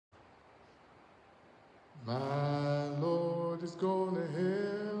My Lord is gonna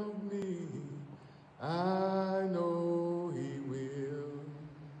help me. I know He will.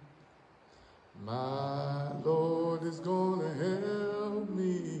 My Lord is gonna help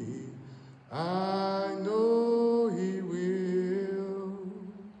me. I know He will.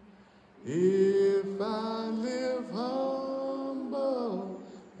 If I live humble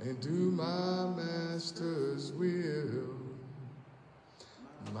and do my Master's will,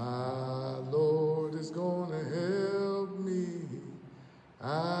 my Lord is gonna help me.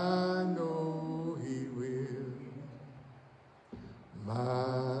 I know He will.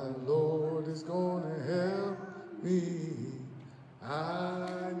 My Lord is gonna help me.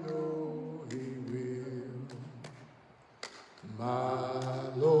 I know He will. My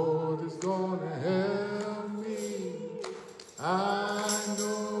Lord is gonna help me. I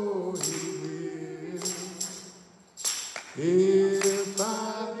know He will. If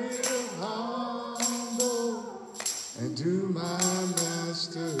I live humble and do my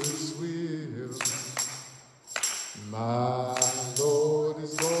Master's will, my Lord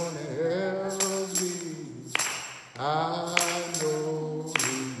is gonna help me. I know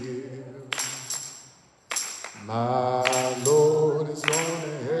He will. My Lord is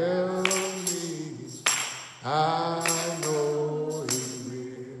gonna help me. I know He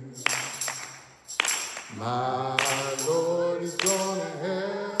will. My Lord is gonna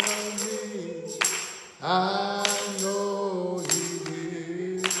help me. I know He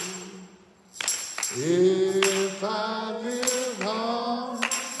will. If I live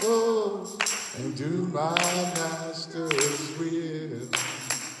humble and do my Master's will,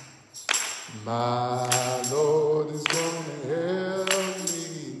 my Lord is gonna help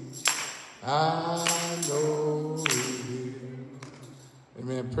me. I know He will.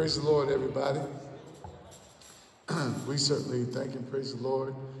 Amen. Praise the Lord, everybody. We certainly thank and praise the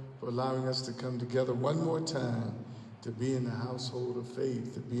Lord for allowing us to come together one more time to be in the household of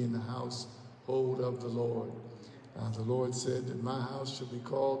faith, to be in the household of the Lord. The Lord said that my house shall be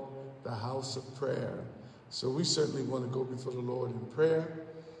called the house of prayer. So we certainly want to go before the Lord in prayer,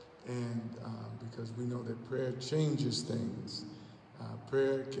 and because we know that prayer changes things.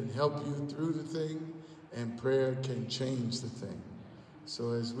 Prayer can help you through the thing, and prayer can change the thing.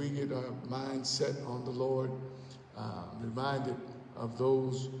 So as we get our mind set on the Lord, reminded of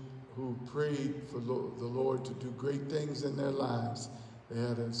those who prayed for the Lord to do great things in their lives. They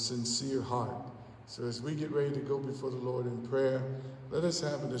had a sincere heart. So as we get ready to go before the Lord in prayer, let us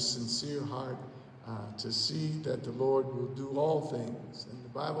have a sincere heart to see that the Lord will do all things. And the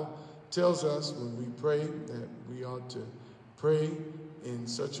Bible tells us when we pray that we ought to pray in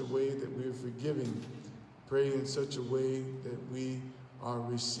such a way that we are forgiving, pray in such a way that we are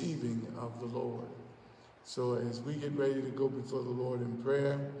receiving of the Lord. So as we get ready to go before the Lord in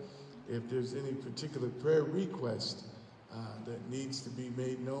prayer, if there's any particular prayer request that needs to be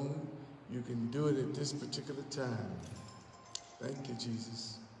made known, you can do it at this particular time. Thank you,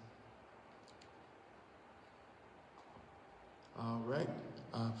 Jesus. All right.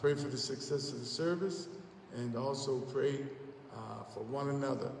 Pray for the success of the service, and also pray for one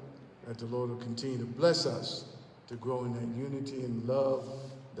another, that the Lord will continue to bless us to grow in that unity and love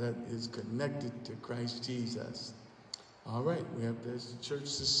that is connected to Christ Jesus. All right, we have this church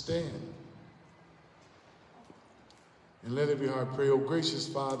to stand. And let every heart pray. Oh, gracious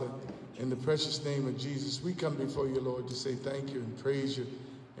Father, in the precious name of Jesus, we come before you, Lord, to say thank you and praise you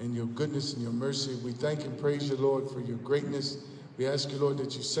and your goodness and your mercy. We thank and praise you, Lord, for your greatness. We ask you, Lord,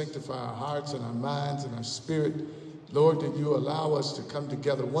 that you sanctify our hearts and our minds and our spirit. Lord, that you allow us to come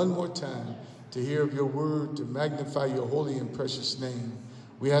together one more time to hear of your word, to magnify your holy and precious name.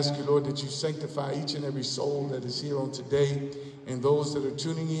 We ask you, Lord, that you sanctify each and every soul that is here on today and those that are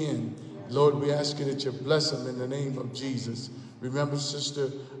tuning in. Lord, we ask you that you bless them in the name of Jesus. Remember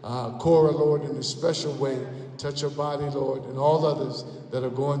Sister Cora, Lord, in a special way. Touch her body, Lord, and all others that are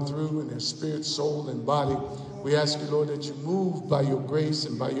going through in their spirit, soul, and body. We ask you, Lord, that you move by your grace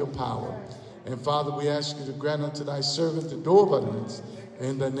and by your power. And Father, we ask you to grant unto thy servant the door of utterance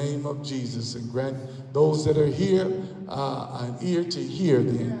in the name of Jesus, and grant those that are here an ear to hear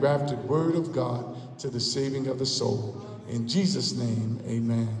the engrafted word of God to the saving of the soul. In Jesus' name,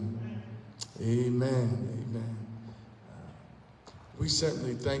 amen. Amen. Amen. We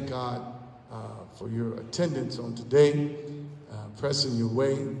certainly thank God for your attendance on today, pressing your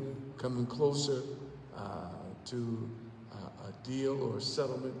way, coming closer to a deal or a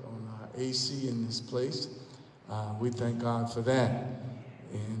settlement on our AC in this place. We thank God for that.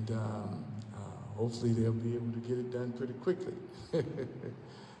 And hopefully they'll be able to get it done pretty quickly.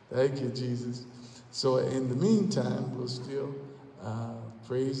 Thank you, Jesus. So in the meantime, we'll still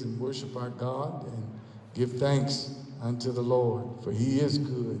praise and worship our God and Give thanks unto the Lord, for he is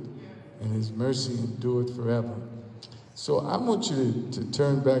good, and his mercy endureth forever. So I want you to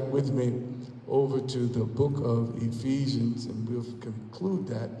turn back with me over to the book of Ephesians, and we'll conclude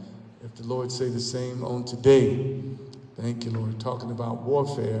that if the Lord say the same on today. Thank you, Lord. Talking about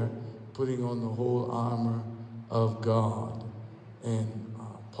warfare, putting on the whole armor of God. And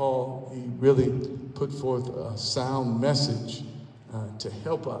Paul, he really put forth a sound message to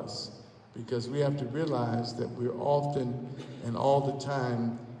help us, because we have to realize that we're often and all the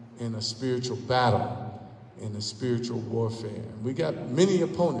time in a spiritual battle, in a spiritual warfare. We got many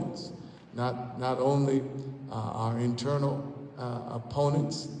opponents, not only our internal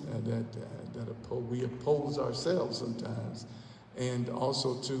opponents we oppose ourselves sometimes, and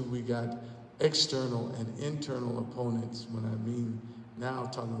also too we got external and internal opponents. When I mean now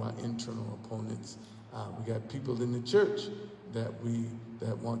talking about internal opponents, we got people in the church that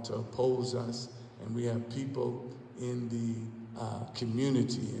want to oppose us, and we have people in the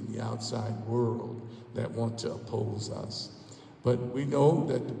community, in the outside world, that want to oppose us. But we know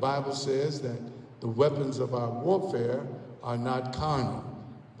that the Bible says that the weapons of our warfare are not carnal,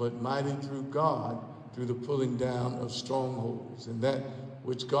 but mighty through God, through the pulling down of strongholds. And that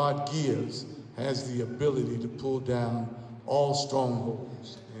which God gives has the ability to pull down all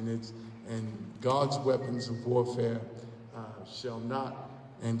strongholds. And God's weapons of warfare shall not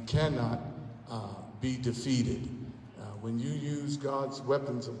and cannot be defeated. When you use God's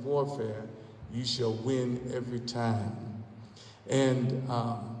weapons of warfare, you shall win every time. And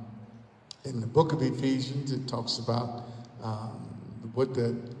in the book of Ephesians, it talks about what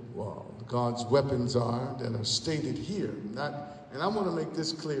God's weapons are that are stated here. And I want to make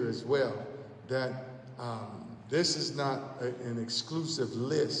this clear as well, that this is not an exclusive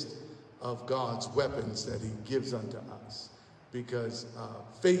list of God's weapons that he gives unto us, because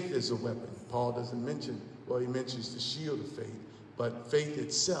faith is a weapon. Paul doesn't mention, well, he mentions the shield of faith, but faith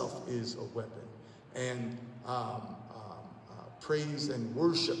itself is a weapon. And praise and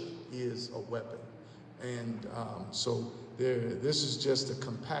worship is a weapon. And so this is just a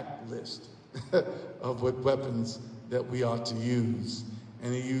compact list of what weapons that we ought to use.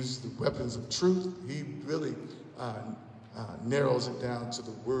 And he used the weapons of truth. He really narrows it down to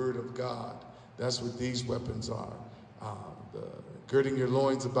the word of God. That's what these weapons are. Girding your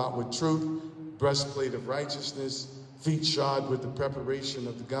loins about with truth, breastplate of righteousness, feet shod with the preparation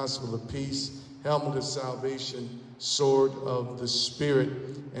of the gospel of peace, helmet of salvation, sword of the Spirit.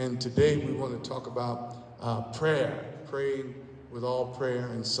 And today we want to talk about prayer, praying with all prayer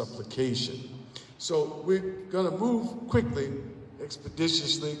and supplication. So we're going to move quickly,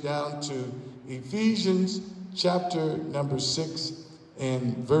 expeditiously, down to Ephesians chapter number 6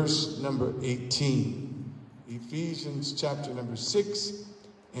 and verse number 18. Ephesians chapter number 6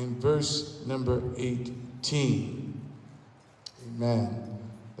 and verse number 18. Amen.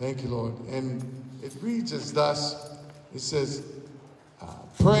 Thank you, Lord. And it reads as thus. It says,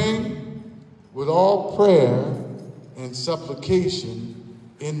 praying with all prayer and supplication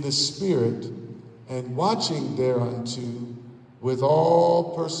in the Spirit, and watching thereunto with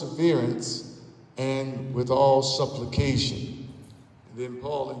all perseverance and with all supplication. And then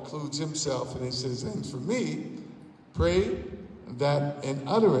Paul includes himself, and he says, and for me, pray that an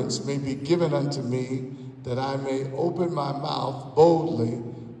utterance may be given unto me, that I may open my mouth boldly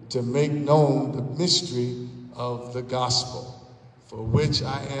to make known the mystery of the gospel, for which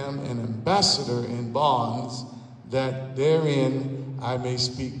I am an ambassador in bonds, that therein I may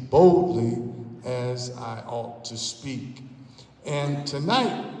speak boldly as I ought to speak. And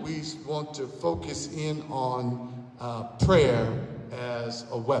tonight we want to focus in on prayer as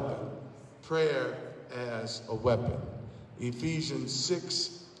a weapon. Prayer as a weapon. Ephesians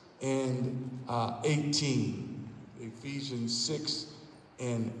 6 and 18. Ephesians 6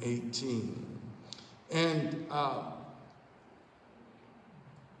 and 18. And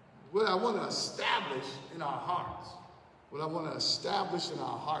what I want to establish in our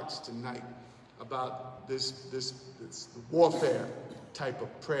hearts, tonight about this warfare type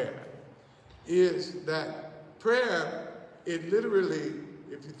of prayer, is that prayer, it literally,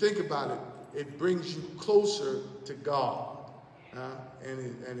 if you think about it, it brings you closer to God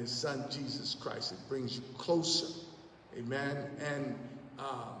and his son Jesus Christ. It brings you closer. Amen. And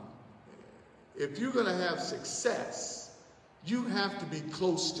if you're going to have success, you have to be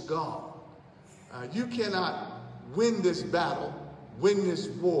close to God. You cannot win this battle, win this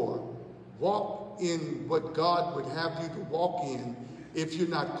war, walk in what God would have you to walk in if you're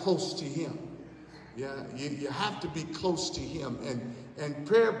not close to him. Yeah, you have to be close to him, and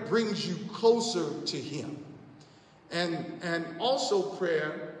prayer brings you closer to him. And also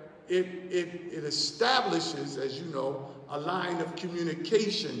prayer, it establishes, as you know, a line of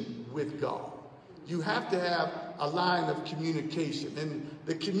communication with God. You have to have a line of communication. And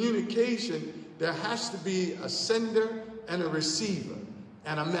the communication, there has to be a sender and a receiver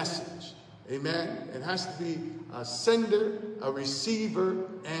and a message. Amen? It has to be a sender, a receiver,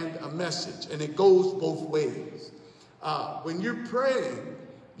 and a message. And it goes both ways. When you're praying,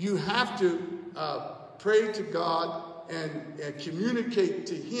 you have to pray to God and communicate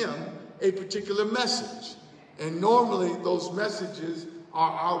to him a particular message. And normally those messages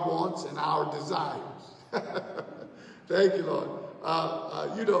are our wants and our desires. Thank you, Lord.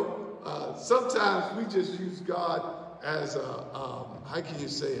 Sometimes we just use God as a, how can you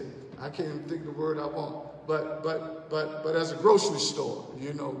say it? I can't even think of the word I want. But as a grocery store,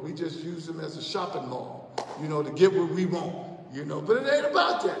 we just use him as a shopping mall, to get what we want, but it ain't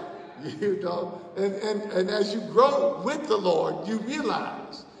about that, and as you grow with the Lord, you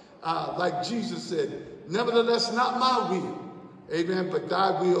realize, like Jesus said, nevertheless, not my will, amen, but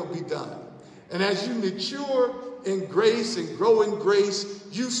thy will be done. And as you mature in grace and grow in grace,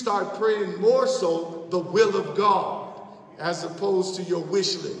 you start praying more so the will of God as opposed to your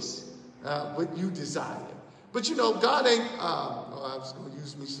wish list, what you desire. But God ain't, I was going to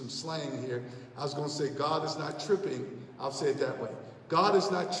use me some slang here. I was going to say God is not tripping. I'll say it that way. God is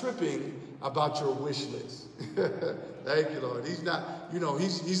not tripping about your wish list. Thank you, Lord. He's not,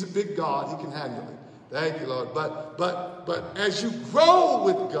 he's a big God. He can handle it. Thank you, Lord. But as you grow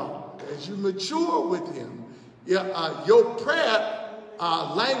with God, as you mature with him, your prayer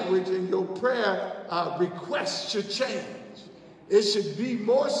language and your prayer requests should change. It should be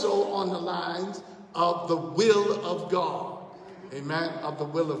more so on the lines of the will of God. Amen? Of the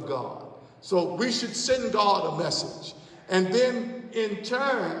will of God. So we should send God a message. And then in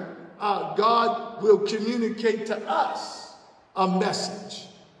turn, God will communicate to us a message.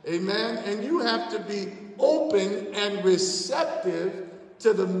 Amen? And you have to be open and receptive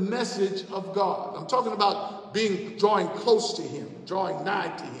to the message of God. I'm talking about drawing close to him, drawing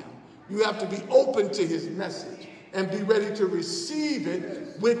nigh to him. You have to be open to his message and be ready to receive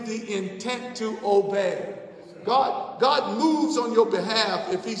it with the intent to obey. God moves on your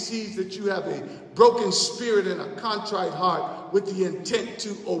behalf if he sees that you have a broken spirit and a contrite heart with the intent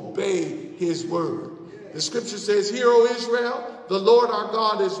to obey his word. The scripture says, "Hear, O Israel, the Lord our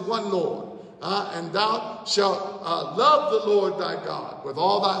God is one Lord. And thou shalt love the Lord thy God with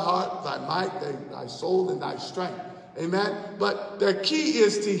all thy heart, thy might, thy soul, and thy strength." Amen. But the key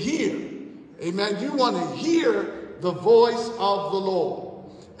is to hear. Amen. You want to hear the voice of the Lord.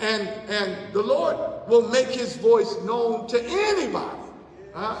 And the Lord will make his voice known to anybody.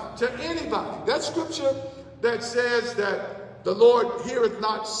 To anybody. That scripture that says that the Lord heareth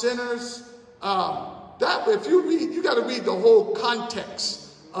not sinners, that if you read, you got to read the whole context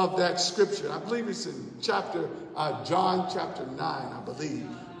of that scripture. I believe it's in John chapter 9, I believe.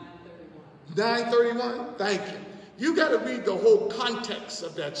 9:31. Thank you. You got to read the whole context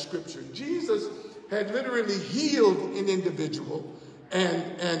of that scripture. Jesus had literally healed an individual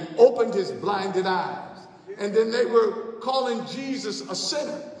and opened his blinded eyes. And then they were calling Jesus a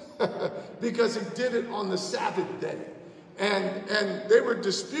sinner because he did it on the Sabbath day. And they were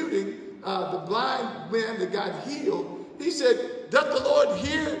disputing the blind man that got healed. He said, "Doth the Lord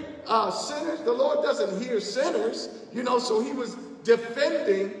hear sinners?" The Lord doesn't hear sinners. So he was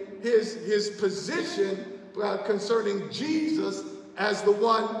defending his position concerning Jesus as the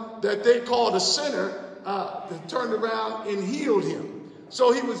one that they called a sinner that turned around and healed him.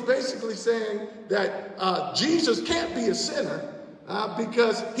 So he was basically saying that Jesus can't be a sinner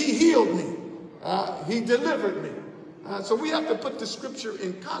because he healed me. He delivered me. So we have to put the scripture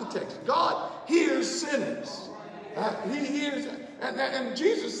in context. God hears sinners. He hears, and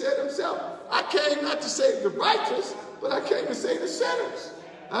Jesus said himself, "I came not to save the righteous, but I came to save the sinners."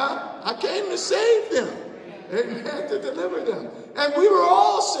 I came to save them. Amen. To deliver them. And we were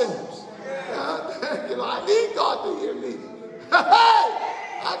all sinners. I need God to hear me.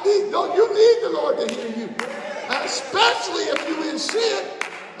 You need the Lord to hear you. Especially if you're in sin,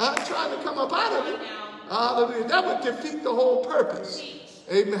 trying to come up out of it. Hallelujah. That would defeat the whole purpose.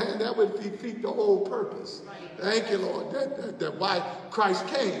 Amen. That would defeat the whole purpose. Thank you, Lord. That why Christ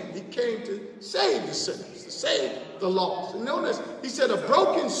came. He came to save the sinners, to save the lost. And notice, he said, "A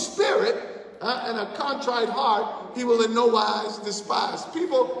broken spirit and a contrite heart, he will in no wise despise."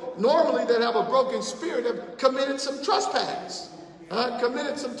 People normally that have a broken spirit have committed some trespass,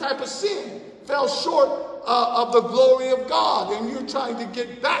 committed some type of sin, fell short of the glory of God, and you're trying to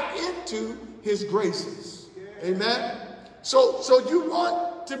get back into his graces. Amen. So you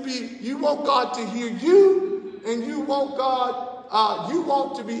want God to hear you, and you want God you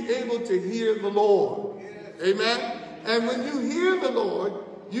want to be able to hear the Lord. Amen. And when you hear the Lord,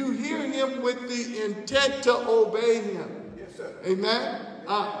 you hear him with the intent to obey him. Yes, sir. Amen.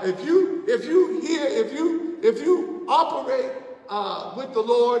 If you operate with the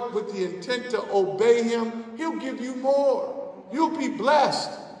Lord with the intent to obey him, he'll give you more. You'll be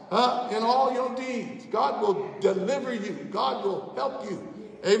blessed in all your deeds. God will deliver you. God will help you.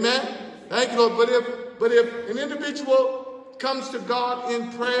 Amen. Thank you, Lord. But if an individual comes to God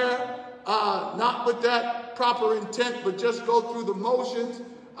in prayer, not with that proper intent, but just go through the motions,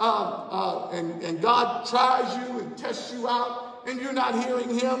 and God tries you and tests you out, and you're not hearing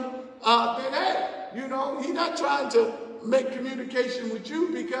him, then hey, he's not trying to make communication with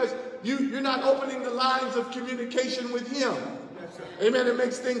you because you're not opening the lines of communication with him. Amen. It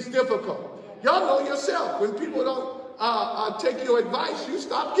makes things difficult. Y'all know yourself, when people don't take your advice, you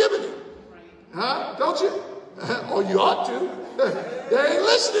stop giving it. Don't you? Or you ought to. They ain't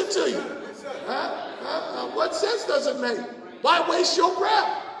listening to you. What sense does it make? Why waste your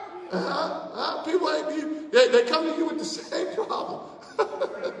breath? People, they come to you with the same problem.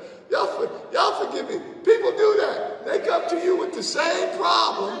 Y'all forgive me. People do that. They come to you with the same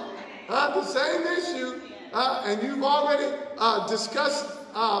problem, the same issue, and you've already discussed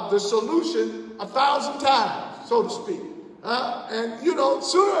the solution 1,000 times, so to speak. And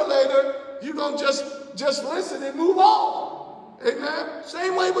sooner or later, you're going to just listen and move on. Amen.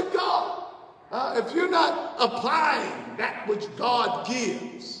 Same way with God. If you're not applying that which God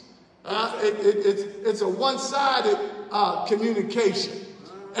gives, it's a one-sided communication,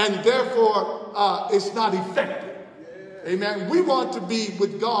 and therefore it's not effective. Amen. We want to be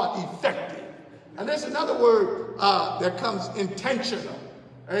with God effective. And there's another word that comes intentional.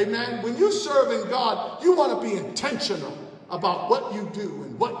 Amen. When you serve in God, you want to be intentional about what you do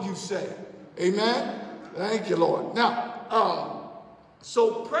and what you say. Amen. Thank you, Lord. Now,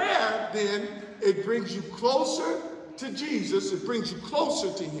 so prayer then, it brings you closer to Jesus. It brings you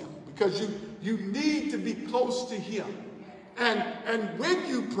closer to him because you need to be close to him. And when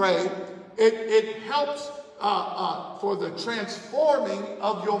you pray, it helps for the transforming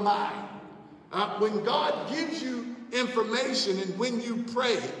of your mind. When God gives you information and when you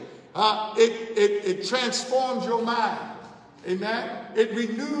pray, it transforms your mind. Amen. It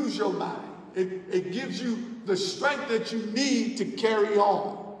renews your mind. It gives you the strength that you need to carry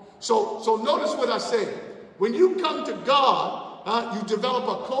on. So notice what I said. When you come to God, you develop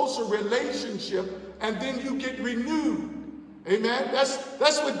a closer relationship, and then you get renewed. Amen.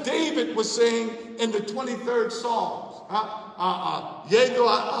 That's what David was saying in the 23rd Psalms. Yea,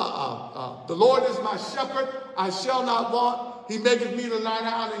 though the Lord is my shepherd, I shall not want. He maketh me to lie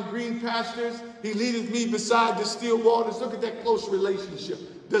down in green pastures. He leadeth me beside the still waters. Look at that close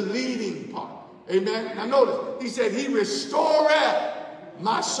relationship, the leading part. Amen. Now notice, he said, he restoreth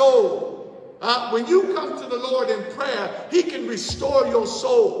my soul. When you come to the Lord in prayer, he can restore your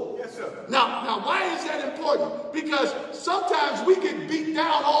soul. Yes, sir. Now, why is that important? Because sometimes we get beat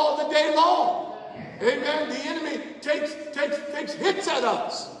down all the day long. Amen. The enemy takes hits at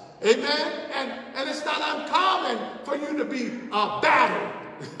us. Amen. And it's not uncommon for you to be battered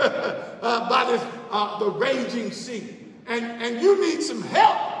by the raging sea. And you need some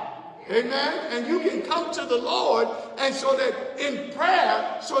help. Amen. And you can come to the Lord, and so that in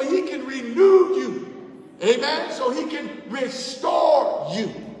prayer, so he can renew you. Amen. So he can restore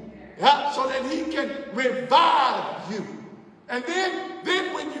you. Yeah? So that he can revive you. And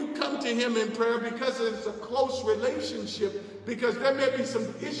then when you come to him in prayer, because it's a close relationship, because there may be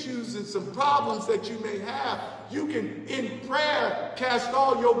some issues and some problems that you may have, you can, in prayer, cast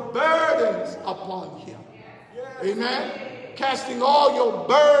all your burdens upon him. Amen. Casting all your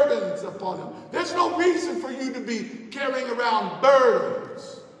burdens upon him. There's no reason for you to be carrying around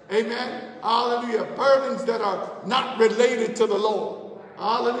burdens. Amen. Hallelujah. Burdens that are not related to the Lord.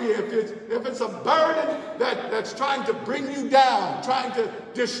 Hallelujah. If it's a burden that's trying to bring you down, trying to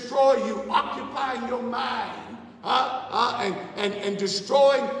destroy you, occupying your mind, and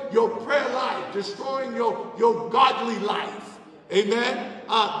destroying your prayer life, destroying your godly life, amen,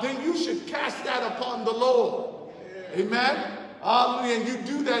 then you should cast that upon the Lord. Amen. Hallelujah. And you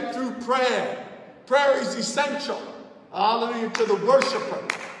do that through prayer. Prayer is essential. Hallelujah. To the worshiper.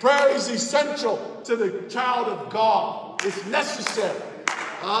 Prayer is essential to the child of God. It's necessary.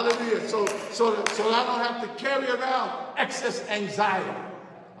 Hallelujah. So I don't have to carry around excess anxiety.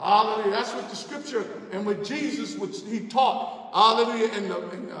 Hallelujah. That's what the scripture and what Jesus, he taught. Hallelujah. In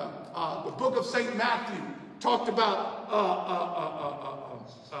the book of St. Matthew talked about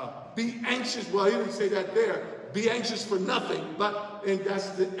be anxious. Well, he didn't say that there. Be anxious for nothing, and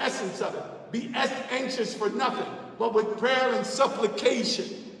that's the essence of it. Be anxious for nothing, but with prayer and supplication.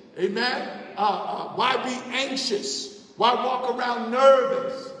 Amen. Why be anxious? Why walk around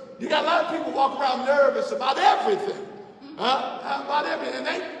nervous? You got a lot of people walk around nervous about everything. About everything.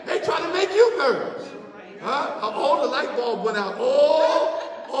 And they try to make you nervous. The light bulb went out.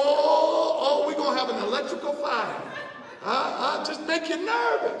 We're going to have an electrical fire. Just make you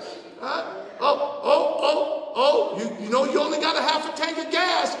nervous. You know you only got a half a tank of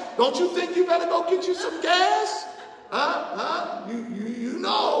gas. Don't you think you better go get you some gas? You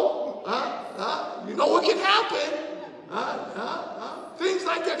know what can happen. Things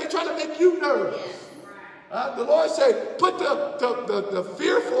like that. They try to make you nervous. The Lord said, put the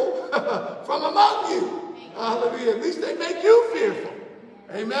fearful from among you. Hallelujah. At least they make you fearful.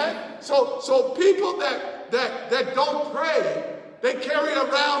 Amen. So people that don't pray, they carry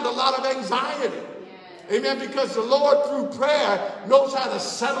around a lot of anxiety. Amen. Because the Lord, through prayer, knows how to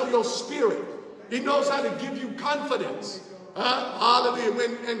settle your spirit. He knows how to give you confidence.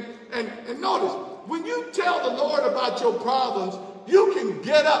 Hallelujah. And notice, when you tell the Lord about your problems, you can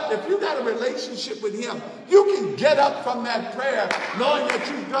get up. If you got a relationship with him, you can get up from that prayer knowing that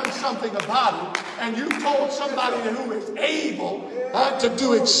you've done something about it, and you told somebody who is able to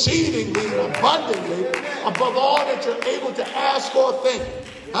do exceedingly and abundantly above all that you're able to ask or think.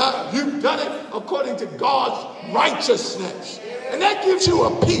 You've done it according to God's righteousness. And that gives you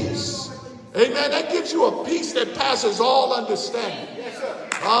a peace. Amen. That gives you a peace that passes all understanding.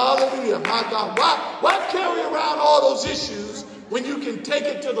 Hallelujah. My God. Why carry around all those issues when you can take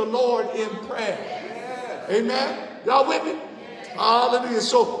it to the Lord in prayer? Amen. Y'all with me? Hallelujah.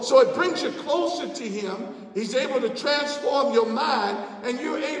 So it brings you closer to him. He's able to transform your mind, and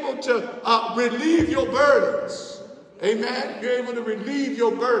you're able to relieve your burdens. Amen. You're able to relieve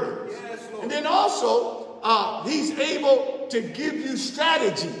your burdens. And then also, he's able to give you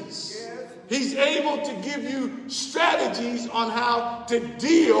strategies. He's able to give you strategies on how to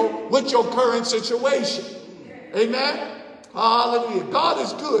deal with your current situation. Amen. Hallelujah. God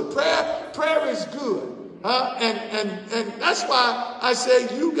is good. Prayer is good. And that's why I say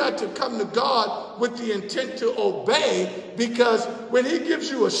you got to come to God with the intent to obey, because when he gives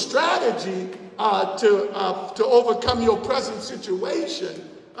you a strategy to overcome your present situation,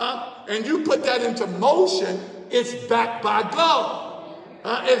 and you put that into motion, it's backed by God.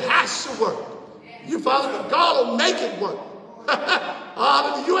 It has to work. You follow me? God will make it work.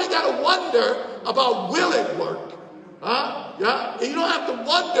 You ain't got to wonder about will it work. You don't have to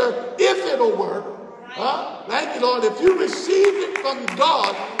wonder if it'll work. Thank you, Lord. If you receive it from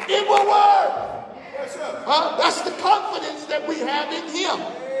God, it will work. That's the confidence that we have in him.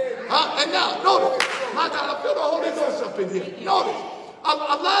 And now, notice, my God, I feel the Holy Ghost up in here. Notice, a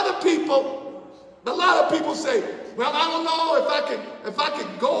lot of people say, well, I don't know if I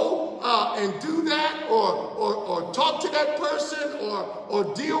could go and do that or talk to that person or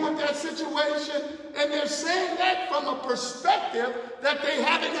deal with that situation. And they're saying that from a perspective that they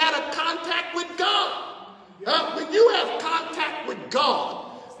haven't had a contact with God. When you have contact with God,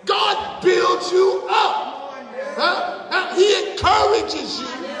 God builds you up. He encourages you,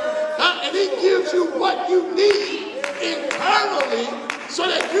 and he gives you what you need internally so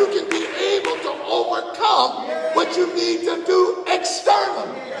that you can be able to overcome what you need to do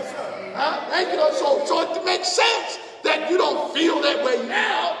externally. Thank you, Lord. So it makes sense that you don't feel that way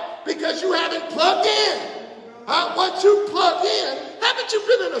now because you haven't plugged in. Once you plug in, haven't you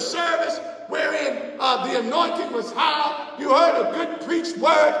been in a service wherein the anointing was high? You heard a good preached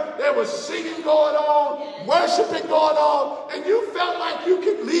word. There was singing going on, worshiping going on, and you felt like you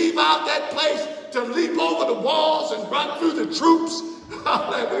could leave out that place to leap over the walls and run through the troops.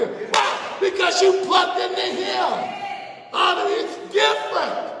 Hallelujah. Why? Because you plugged into him. Hallelujah. It's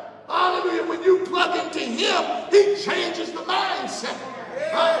different. Hallelujah. When you plug into him, he changes the mindset.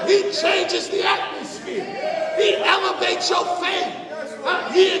 He changes the atmosphere. He elevates your faith.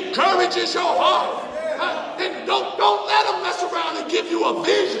 He encourages your heart. And don't let him mess around and give you a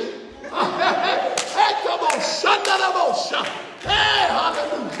vision. Hey,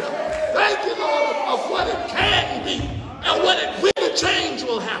 hallelujah. Thank you, Lord, of what it can be and when the change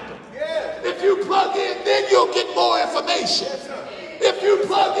will happen. If you plug in, then you'll get more information. If you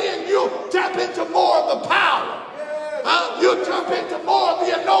plug in, you'll tap into more of the power. You'll tap into more of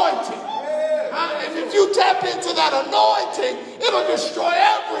the anointing. And if you tap into that anointing, it'll destroy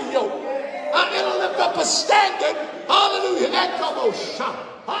every yoke. It'll lift up a standard. Hallelujah.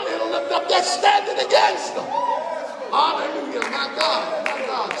 It'll lift up that standard against them. Hallelujah. My God. My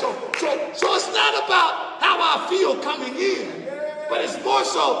God. So it's not about how I feel coming in, but it's more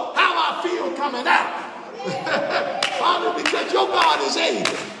so how I feel coming out. Hallelujah. Because your God is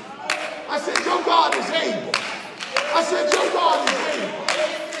able. I said your God is able. I said, your God is able.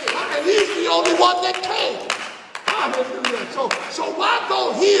 And he's the only one that can. Hallelujah. So why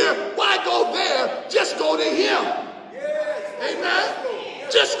go here? Why go there? Just go to him. Amen.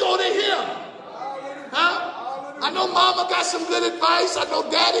 Just go to him. Huh? I know mama got some good advice. I know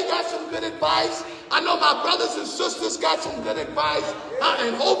daddy got some good advice. I know my brothers and sisters got some good advice.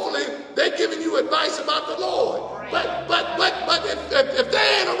 And hopefully they're giving you advice about the Lord. But if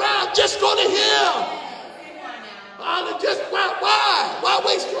they ain't around, just go to him. Just why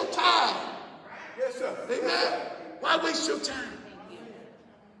waste your time? Yes, sir. Amen. Why waste your time?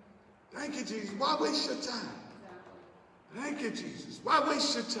 Thank you, Jesus. Why waste your time? Thank you, Jesus. Why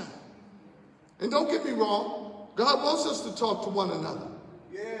waste your time? And don't get me wrong. God wants us to talk to one another.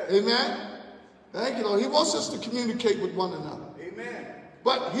 Yeah. Amen. Thank you, Lord. He wants us to communicate with one another. Amen.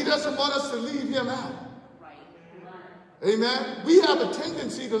 But he doesn't want us to leave him out. Right. Amen. We have a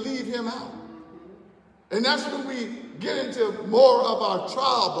tendency to leave him out. And that's when we get into more of our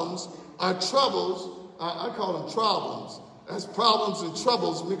troubles. I call them problems. That's problems and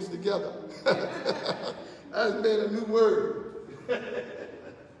troubles mixed together. That's made a new word.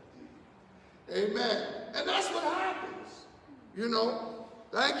 Amen. And that's what happens. You know.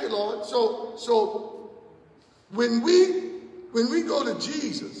 Thank you, Lord. So when we go to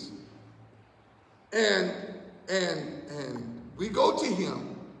Jesus and we go to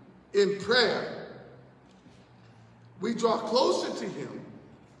him in prayer, we draw closer to him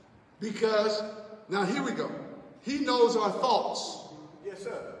because now here we go. He knows our thoughts. Yes,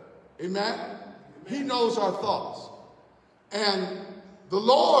 sir. Amen. He knows our thoughts. And the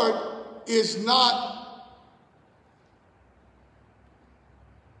Lord is not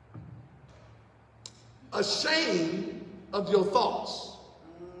ashamed of your thoughts.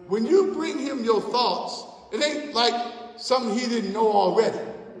 When you bring him your thoughts, it ain't like something he didn't know already.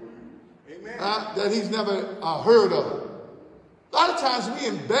 Amen. That he's never heard of. A lot of times we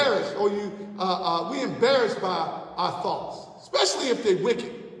embarrassed, we embarrassed by our thoughts, especially if they're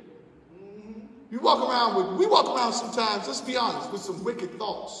wicked. We walk around sometimes, let's be honest, with some wicked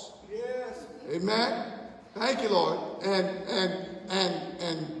thoughts. Yes. Amen. Thank you, Lord.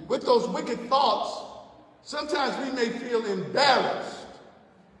 And with those wicked thoughts, sometimes we may feel embarrassed.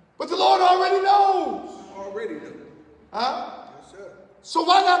 But the Lord already knows. Already knows. Huh? Yes, sir. So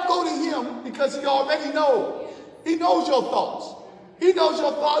why not go to him? Because he already knows. He knows your thoughts. He knows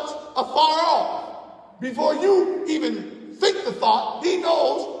your thoughts are far off. Before you even think the thought, he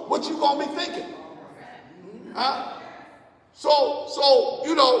knows what you're going to be thinking. Huh? So,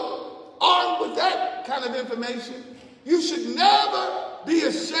 you know, armed with that kind of information, you should never be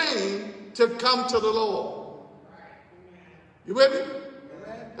ashamed to come to the Lord. You with me?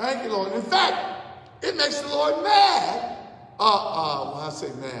 Thank you, Lord. In fact, it makes the Lord mad. When I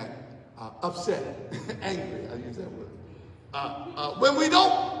say mad, upset, angry, I use that word. When we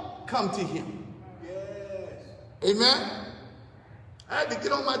don't come to him. Yes. Amen. I had to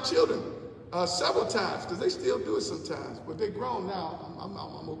get on my children several times because they still do it sometimes. But they're grown now. I'm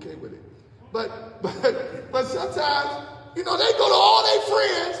okay with it. But sometimes, you know, they go to all their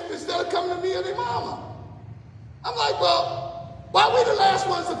friends instead of coming to me and their mama. I'm like, well, why we the last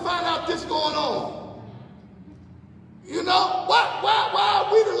ones to find out this going on? You know, why are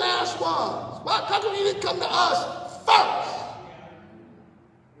we the last ones? How come you didn't come to us first?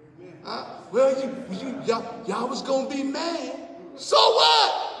 Well, y'all was going to be mad. So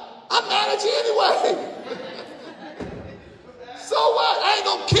what? I'm mad at you anyway. So what? I ain't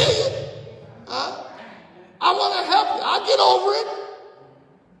going to kill you. I want to help you. I'll get over it.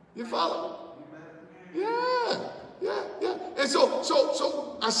 You follow me? Yeah. And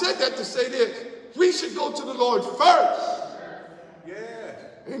so I said that to say this. We should go to the Lord first. Yeah.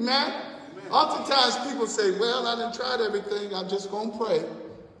 Amen? Oftentimes people say, well, I done tried everything. I'm just going to pray.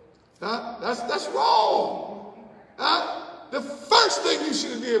 That's wrong. The first thing you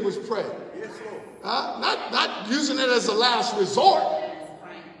should have did was pray. Yes, Lord. Not using it as a last resort.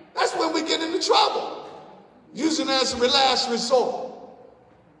 That's when we get into trouble. Using it as a last resort.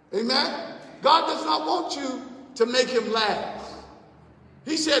 Amen? God does not want you to make him last.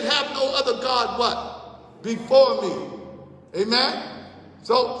 He said, have no other God, what? Before me. Amen?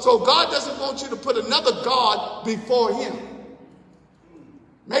 So God doesn't want you to put another God before him.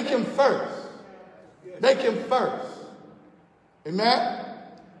 Make him first. Make him first. Amen?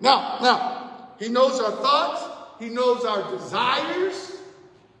 Now, he knows our thoughts. He knows our desires.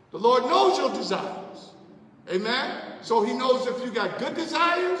 The Lord knows your desires. Amen? So he knows if you got good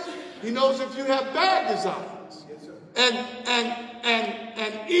desires. He knows if you have bad desires. Yes, sir. And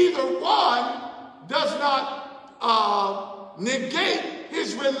either one does not negate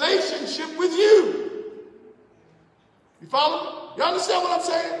his relationship with you. You follow? You understand what I'm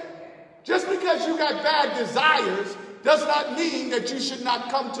saying? Just because you got bad desires does not mean that you should not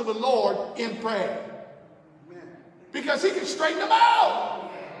come to the Lord in prayer. Because he can straighten them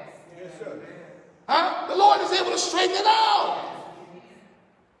out. Yes, sir. Huh? The Lord is able to straighten it out.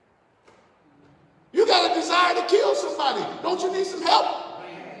 You got a desire to kill somebody. Don't you need some help?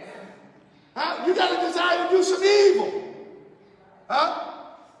 Huh? You got a desire to do some evil. Huh?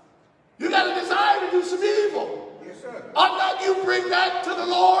 You got a desire to do some evil. Yes, sir. Ought not you bring that to the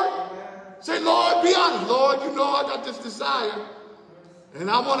Lord? Say, Lord, be honest. Lord, you know I got this desire, and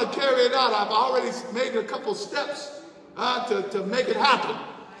I want to carry it out. I've already made a couple steps to make it happen.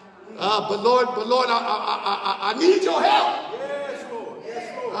 But Lord, I need your help. Yes, Lord.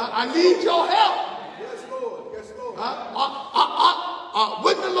 Yes, Lord. I need your help. Yes, Lord. Yes, Lord.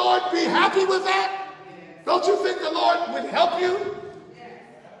 Wouldn't the Lord be happy with that? Don't you think the Lord would help you?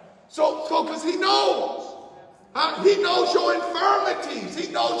 So because he knows. He knows your infirmities.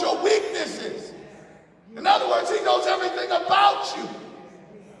 He knows your weaknesses. In other words, he knows everything about you.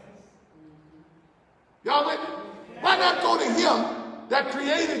 Y'all with me? Why not go to him that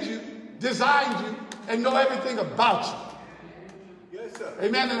created you, designed you, and know everything about you? Yes, sir.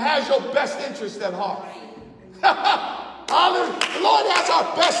 Amen. And has your best interest at heart. Hallelujah. The Lord has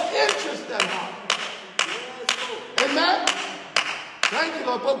our best interest at heart. Amen. Thank you,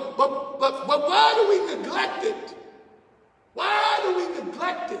 Lord. But why do we neglect it? Why do we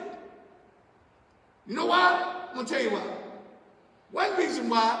neglect it? You know why? I'm going to tell you why. One reason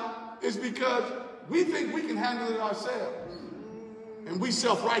why is because we think we can handle it ourselves. And we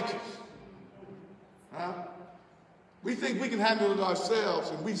self-righteous. We think we can handle it ourselves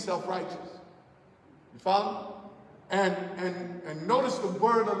and we self-righteous. You follow? And notice the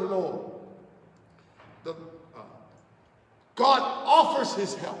word of the Lord. God offers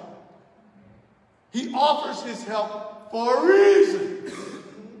his help. He offers his help for a reason.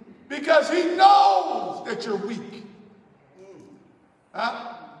 Because he knows that you're weak.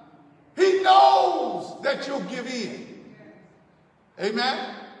 He knows that you'll give in.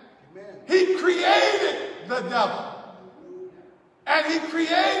 Amen? He created the devil. And he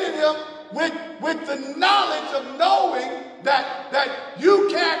created him with the knowledge of knowing that you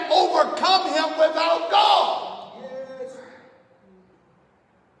can't overcome him without God.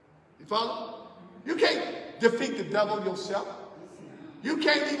 Follow? You can't defeat the devil yourself. You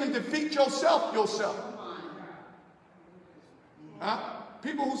can't even defeat yourself.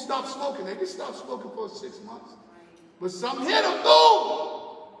 People who stop smoking, they can stop smoking for 6 months. But some hit them, boom,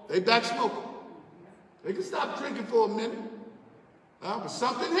 they back smoking. They can stop drinking for a minute. But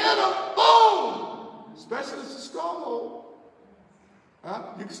something hit them, boom. Especially if it's a stronghold.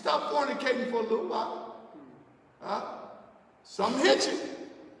 You can stop fornicating for a little while. Some hit you.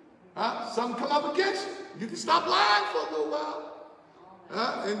 Some come up against you. You can stop lying for a little while.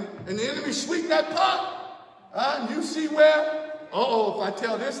 And the enemy sweeten that pot. And you see where, if I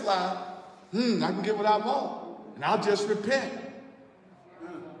tell this lie, I can get what I want. And I'll just repent.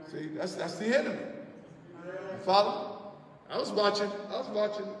 See, that's the enemy. You follow? I was watching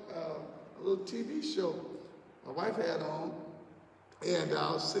a little TV show my wife had on. And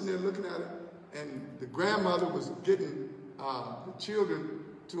I was sitting there looking at it. And the grandmother was getting the children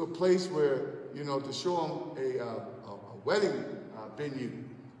to a place where, to show them a wedding venue.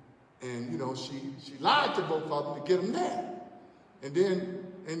 And, she lied to both of them to get them there. And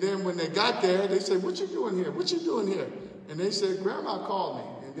then when they got there, they said, what you doing here? What you doing here? And they said, Grandma called me.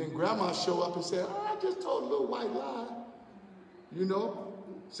 And then Grandma showed up and said, I just told a little white lie.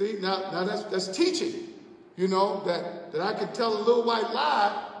 See, now that's teaching, that I can tell a little white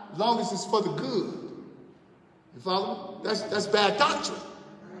lie as long as it's for the good. You follow? That's bad doctrine.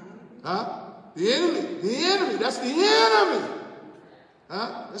 The enemy, that's the enemy.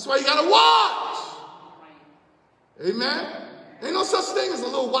 That's why you got to watch. Amen? Ain't no such thing as a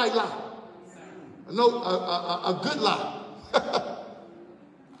little white lie. A good lie.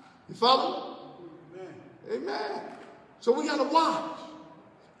 You follow? Amen. So we got to watch.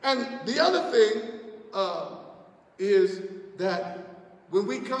 And the other thing is that when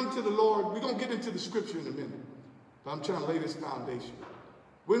we come to the Lord, we're going to get into the scripture in a minute. But I'm trying to lay this foundation.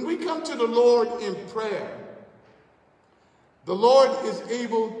 When we come to the Lord in prayer, the Lord is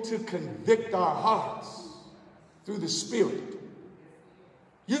able to convict our hearts through the Spirit.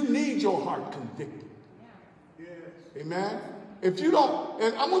 You need your heart convicted. Yes. Amen? If you don't,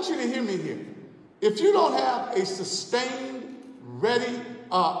 and I want you to hear me here. If you don't have a sustained, ready,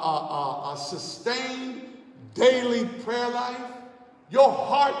 a sustained daily prayer life, your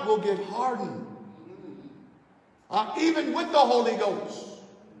heart will get hardened. Even with the Holy Ghost.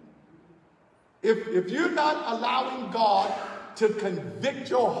 If you're not allowing God to convict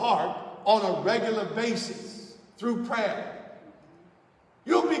your heart on a regular basis through prayer,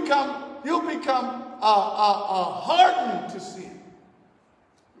 you'll become hardened to sin.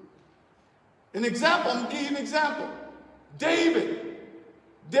 An example, I'm going to give you an example. David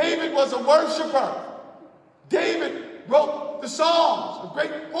was a worshiper. David wrote the Psalms, a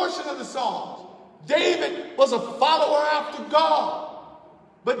great portion of the Psalms. David was a follower after God.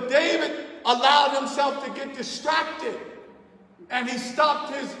 But David allowed himself to get distracted. And he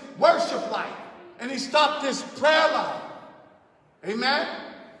stopped his worship life. And he stopped his prayer life. Amen?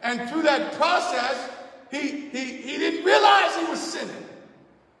 And through that process, he didn't realize he was sinning.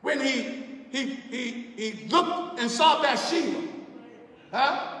 When he looked and saw Bathsheba.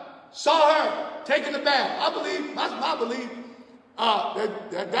 Saw her taking the bath. I believe, that's my belief,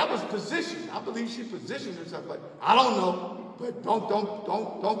 that was position. I believe she positioned herself like, I don't know, but don't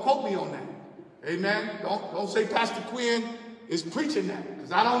quote me on that. Amen. Don't say Pastor Quinn is preaching that,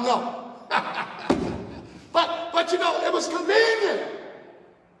 because I don't know. but you know, it was convenient.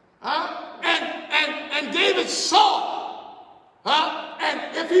 And David saw it. And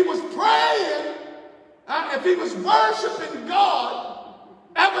if he was praying, if he was worshiping God,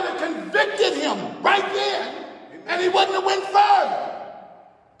 that would have convicted him right then, and he wouldn't have went further.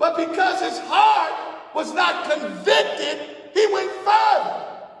 But because his heart was not convicted, he went further.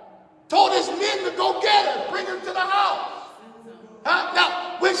 Told his men to go get her, bring her to the house.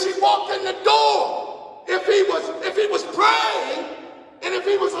 Now, when she walked in the door, if he was praying, and if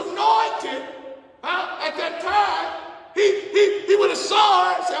he was anointed at that time, he would have saw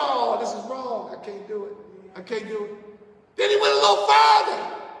her and said, oh, this is wrong. I can't do it. I can't do it. Then he went a little further,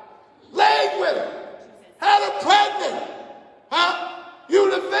 laid with her, had her pregnant. You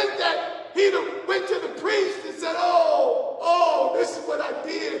would have think that he'd have went to the priest and said, oh, this is what I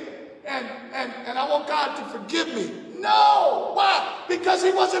did, and I want God to forgive me. No. Why? Because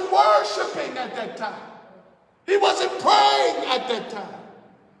he wasn't worshiping at that time. He wasn't praying at that time.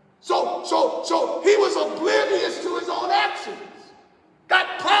 So he was oblivious to his own actions.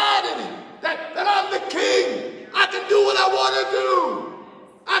 Got pride in him that I'm the king. I can do what I want to do.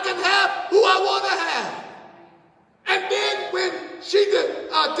 I can have who I want to have. And then when she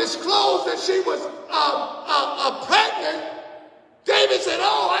disclosed that she was pregnant, David said,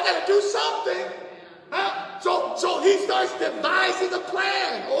 oh, I got to do something. So he starts devising a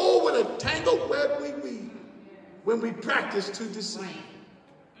plan. Oh, what a tangled web we weave when we practice to deceive.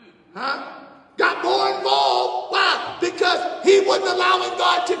 Got more involved. Why? Because he wasn't allowing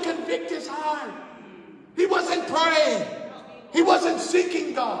God to convict his heart. He wasn't praying. He wasn't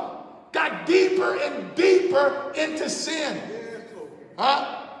seeking God. Got deeper and deeper into sin.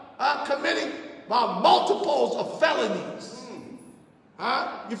 Committing multiples of felonies.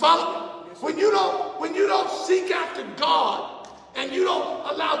 You follow me? When you don't seek after God and you don't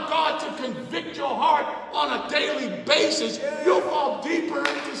allow God to convict your heart on a daily basis, you'll fall deeper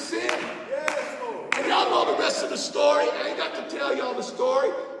into sin. And y'all know the rest of the story. I ain't got to tell y'all the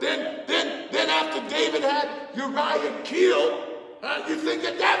story. Then after David had Uriah killed, you think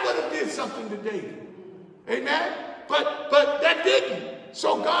that would have did something to David. Amen? But that didn't.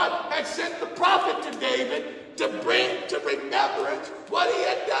 So God had sent the prophet to David to bring to remembrance what he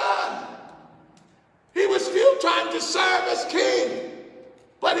had done. He was still trying to serve as king,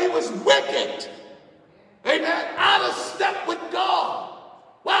 but he was wicked. Amen? Out of step with God.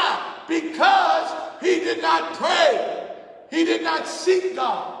 Why? Because he did not pray. He did not seek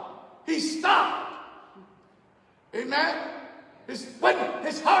God. He stopped. Amen?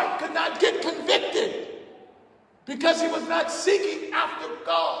 His heart could not get convicted because he was not seeking after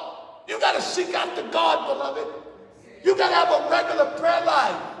God. You got to seek after God, beloved. You got to have a regular prayer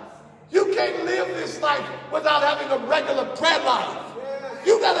life. You can't live this life without having a regular prayer life.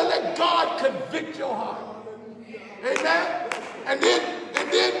 You got to let God convict your heart. Amen? And then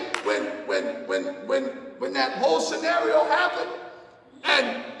when that whole scenario happened,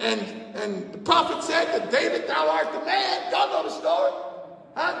 and the prophet said that David, thou art the man. Y'all know the story.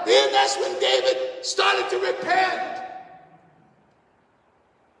 Then that's when David started to repent.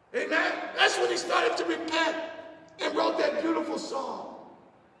 Amen? That's when he started to repent and wrote that beautiful song.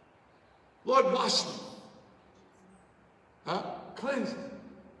 Lord, wash me. Cleanse me.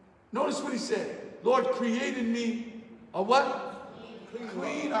 Notice what he said. Lord, create in me a what?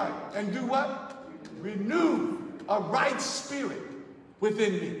 Clean heart. And do what? Renew a right spirit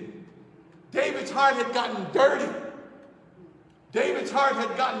within me. David's heart had gotten dirty. David's heart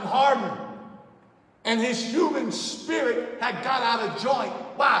had gotten hardened. And his human spirit had got out of joint.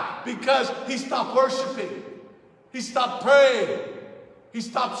 Why? Because he stopped worshiping. He stopped praying. He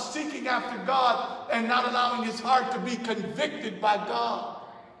stopped seeking after God and not allowing his heart to be convicted by God.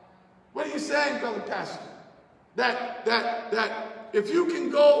 What are you saying, Brother Pastor? That if you can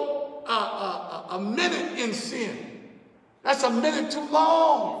go a minute in sin, that's a minute too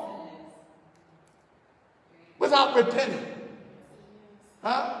long without repenting.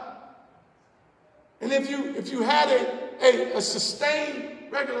 Huh? And if you had a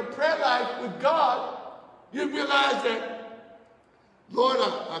sustained regular prayer life with God, you realize that, Lord,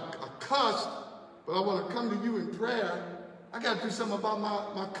 I cussed, but I want to come to you in prayer. I got to do something about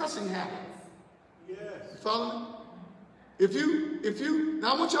my cussing habit. Yes. You follow me? If you,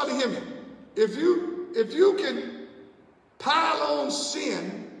 now I want y'all to hear me. If you can pile on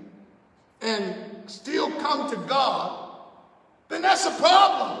sin and still come to God, then that's a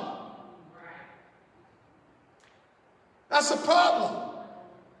problem. That's a problem.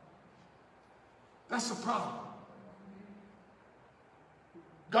 That's a problem.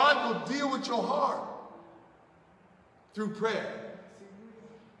 God will deal with your heart through prayer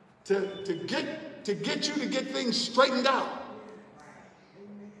to get you to get things straightened out.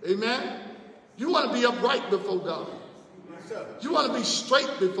 Amen. You want to be upright before God. You want to be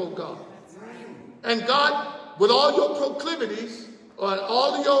straight before God. And God, with all your proclivities or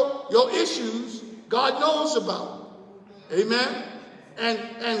all of your issues, God knows about them. Amen.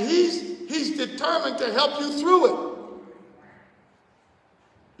 And he's determined to help you through it.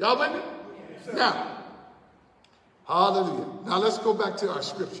 Y'all with me? Yes, now, hallelujah. Now let's go back to our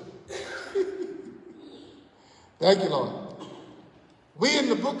scripture. Thank you, Lord. We in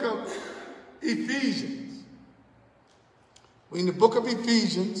the book of Ephesians. We in the book of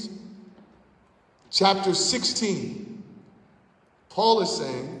Ephesians, chapter 16. Paul is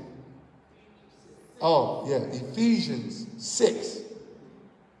saying, oh, yeah, Ephesians 6,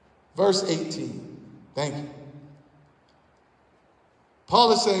 verse 18. Thank you.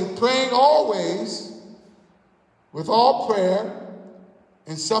 Paul is saying, praying always with all prayer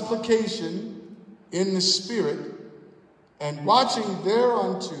and supplication in the Spirit, and watching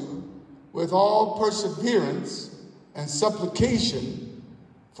thereunto with all perseverance and supplication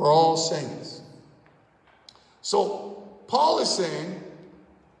for all saints. So Paul is saying,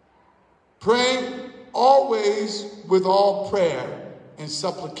 praying always with all prayer and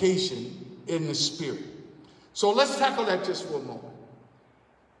supplication in the Spirit. So let's tackle that just for a moment.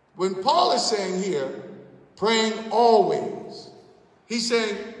 When Paul is saying here, praying always, he's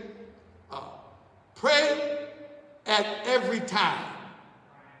saying, pray at every time.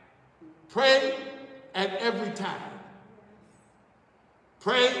 Pray at every time.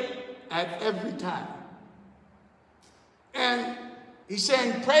 Pray at every time. And he's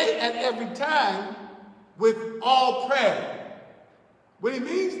saying pray at every time with all prayer. What he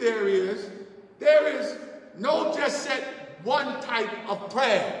means there is no just set one type of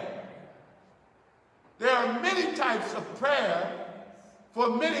prayer. There are many types of prayer for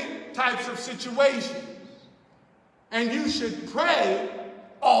many types of situations. And you should pray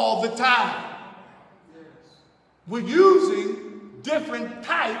all the time. We're using different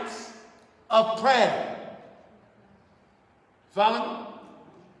types of prayer. Follow me?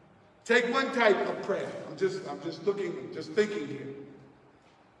 Take one type of prayer. I'm just thinking here.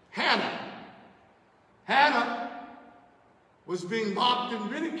 Hannah was being mocked and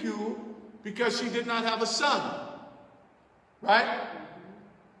ridiculed because she did not have a son. Right?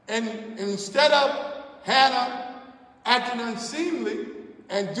 And instead of Hannah acting unseemly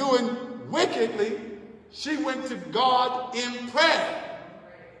and doing wickedly, she went to God in prayer.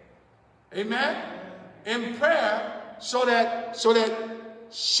 Amen? In prayer, so that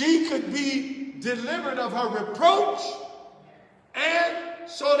she could be delivered of her reproach, and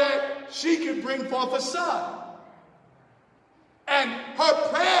so that she could bring forth a son. And her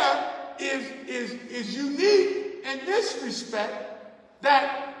prayer is unique in this respect,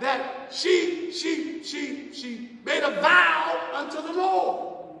 that she made a vow unto the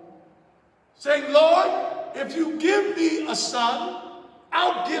Lord, saying, Lord, if you give me a son,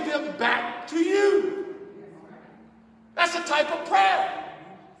 I'll give him back to you. That's a type of prayer.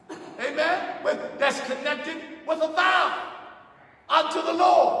 Amen? That's connected with a vow unto the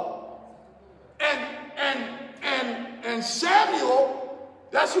Lord. And Samuel,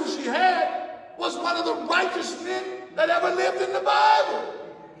 that's who she had, was one of the righteous men that ever lived in the Bible.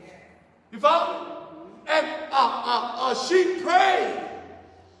 You follow me? And she prayed.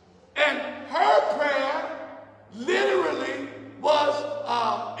 And her prayer literally was,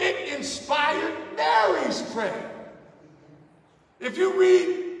 it inspired Mary's prayer. If you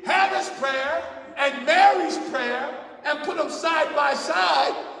read Hannah's prayer and Mary's prayer and put them side by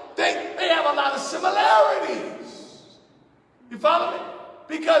side, they have a lot of similarities. You follow me?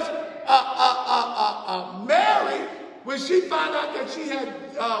 Because Mary, when she found out that she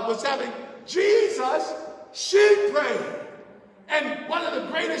was having Jesus, she prayed. And one of the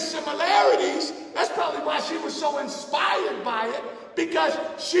greatest similarities, that's probably why she was so inspired by it, because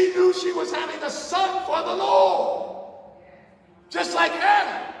she knew she was having a son for the Lord. Just like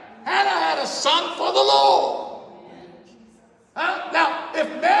Hannah. Hannah had a son for the Lord. Now, if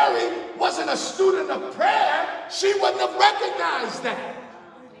Mary wasn't a student of prayer, she wouldn't have recognized that.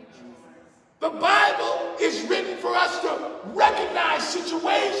 The Bible is written for us to recognize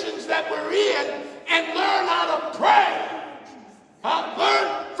situations that we're in and learn how to pray.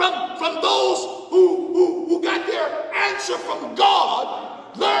 Learn from those who got their answer from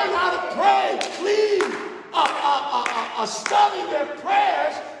God. Learn how to pray. Please study their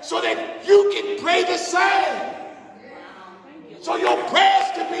prayers so that you can pray the same. So your prayers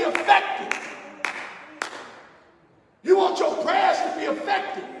can be effective. You want your prayers to be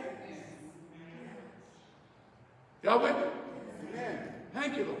effective. Y'all with me?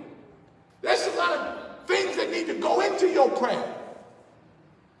 Thank you, Lord. There's a lot of things that need to go into your prayer.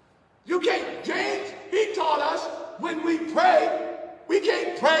 You can't, James, he taught us when we pray, we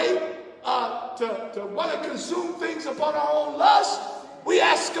can't pray to want to consume things upon our own lust. We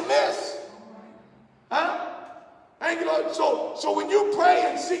ask amiss. Thank you, Lord. So when you pray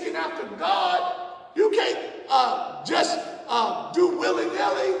and seeking after God, you can't just do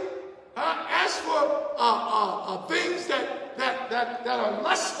willy-nilly. Ask for things that are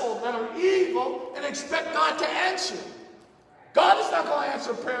lustful, that are evil, and expect God to answer. God is not going to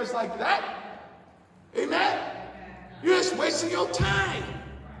answer prayers like that. Amen? You're just wasting your time.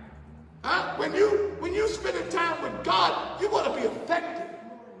 When you spend time with God, you want to be effective.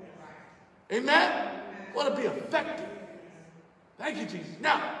 Amen? You want to be effective. Thank you, Jesus.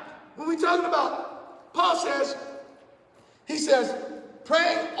 Now, when we're talking about, Paul says, he says,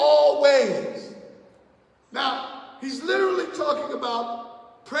 praying always. Now, he's literally talking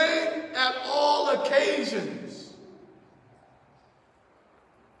about praying at all occasions.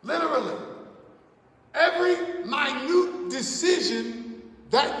 Literally. Every minute decision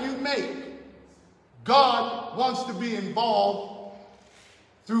that you make, God wants to be involved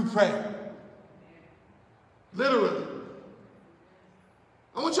through prayer. Literally.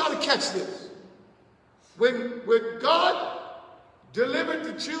 I want y'all to catch this. When God delivered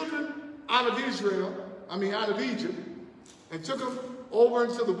the children out of Egypt, and took them over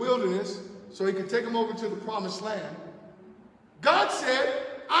into the wilderness so he could take them over to the promised land, God said,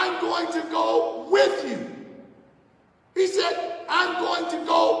 I'm going to go with you. He said, I'm going to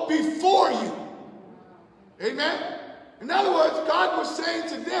go before you. Amen? In other words, God was saying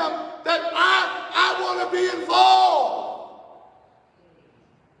to them that I want to be involved.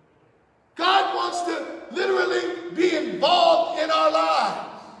 God wants to literally be involved in our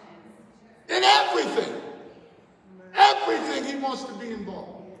lives. In everything. Everything he wants to be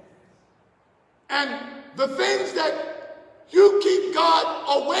involved. And the things that you keep God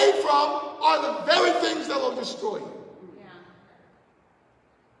away from are the very things that will destroy you. Yeah.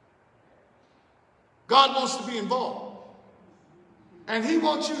 God wants to be involved. And he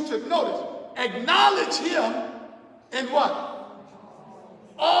wants you to notice, acknowledge him in what?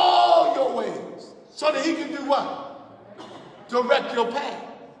 All your ways. So that he can do what? Direct your path.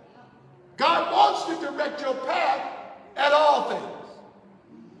 God wants to direct your path at all things.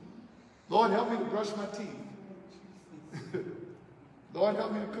 Lord, help me to brush my teeth. Lord,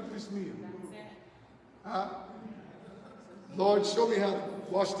 help me to cook this meal. Lord, show me how to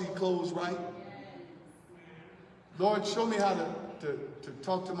wash these clothes right. Lord, show me how to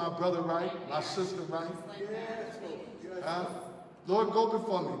talk to my brother right, my sister right. Lord, go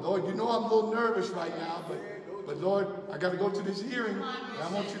before me. Lord, you know I'm a little nervous right now, but Lord, I got to go to this hearing, and I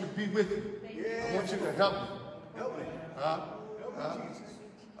want you to be with me. I want you to help me.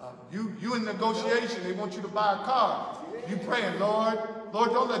 You in negotiation, they want you to buy a car. You praying, Lord,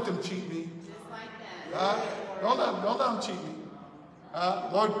 don't let them cheat me. Don't let them cheat me.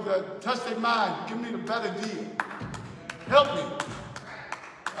 Lord, touch their mind. Give me the better deal. Help me.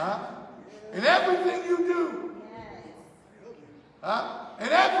 In everything you do. In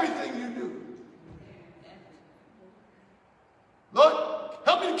everything you do. Lord,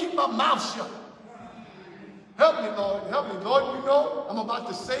 help me to keep my mouth shut. Help me, Lord. Help me, Lord. You know I'm about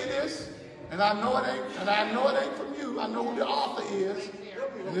to say this, and I know it ain't from you. I know who the author is,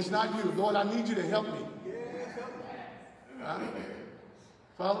 and it's not you. Lord, I need you to help me.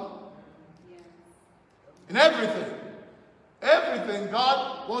 Follow? In everything,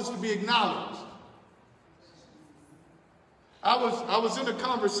 God wants to be acknowledged. I was in a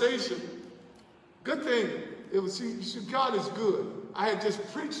conversation. Good thing. God is good. I had just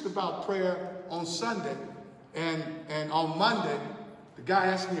preached about prayer on Sunday, and on Monday, the guy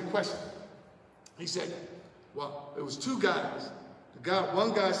asked me a question. He said, well, it was two guys.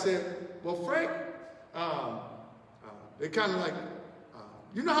 One guy said, well, Frank, they kind of like,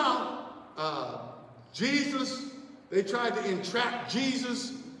 you know how Jesus, they tried to entrap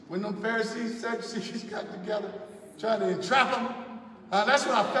Jesus when them Pharisees, Sadducees got together, trying to entrap him? That's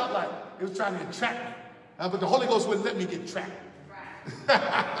what I felt like. It was trying to entrap me. But the Holy Ghost wouldn't let me get trapped.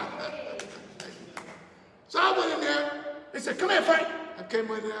 So I went in there. They said, come here, Frank.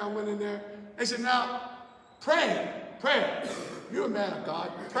 I went in there. They said, now, prayer. You're a man of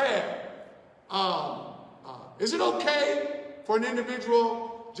God. Prayer. Is it okay for an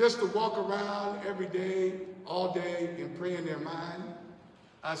individual just to walk around every day, all day, and pray in their mind?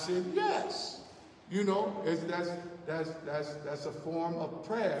 I said, yes. You know, that's a form of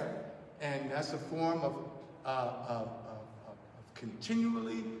prayer, and that's a form of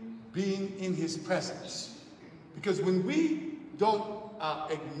continually being in his presence. Because when we don't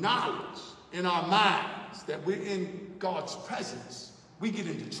acknowledge in our minds that we're in God's presence, we get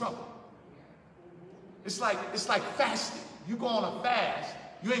into trouble. It's like fasting. You go on a fast.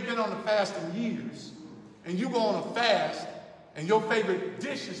 You ain't been on a fast in years. And you go on a fast, and your favorite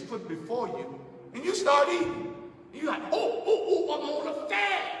dish is put before you, and you start eating. And you're like, oh, I'm on a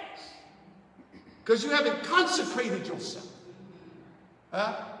fast. Because you haven't consecrated yourself.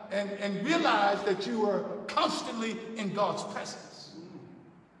 And realize that you are constantly in God's presence.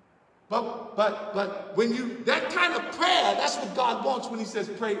 But when you, that kind of prayer, that's what God wants when he says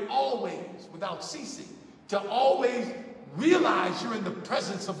pray always without ceasing. To always realize you're in the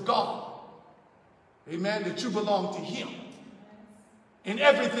presence of God. Amen. That you belong to him in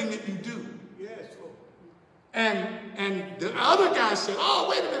everything that you do. Yes. And the other guy said, oh,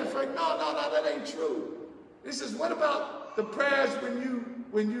 wait a minute, Frank. No, that ain't true. He says, what about the prayers when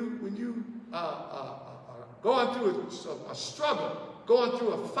you are going through a struggle, going through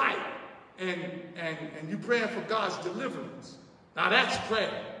a fight, and you praying for God's deliverance? Now that's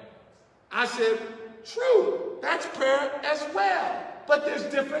prayer. I said, true, that's prayer as well. But there's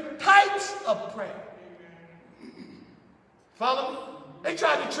different types of prayer. Follow me? They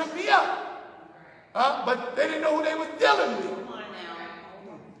tried to trip me up. But they didn't know who they were dealing with.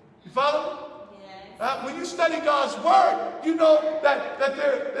 You follow me? When you study God's word, you know that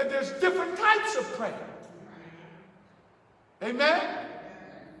there's different types of prayer. Amen?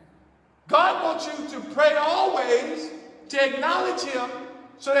 God wants you to pray always, to acknowledge him,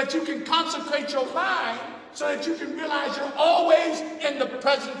 so that you can consecrate your mind, so that you can realize you're always in the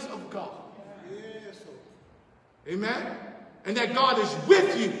presence of God. Amen? And that God is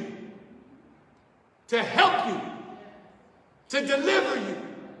with you to help you, to deliver you,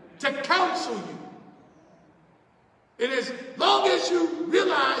 to counsel you. And as long as you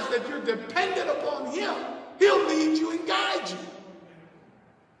realize that you're dependent upon him, he'll lead you and guide you.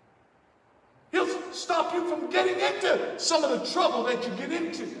 He'll stop you from getting into some of the trouble that you get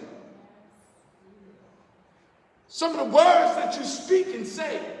into. Some of the words that you speak and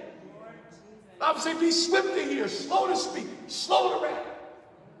say. I would say be swift to hear, slow to speak, slow to wrath.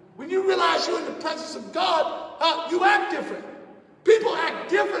 When you realize you're in the presence of God, you act different. People act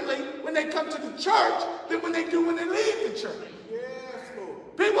differently when they come to the church than when they do when they leave the church. Yes,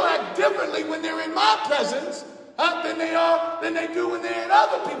 Lord. People act differently when they're in my presence than they do when they're in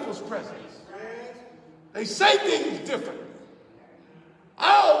other people's presence. Yes. They say things different.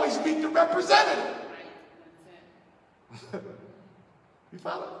 I always meet the representative. You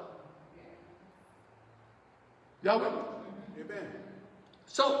follow? Y'all with me? Amen.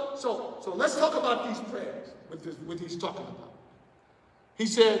 So let's talk about these prayers, what he's talking about. He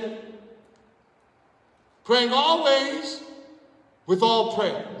said, praying always with all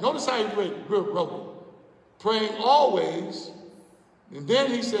prayer. Notice how he wrote it. Praying always, and then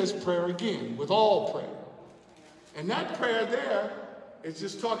he says prayer again, with all prayer. And that prayer there is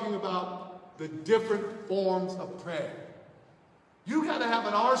just talking about the different forms of prayer. You got to have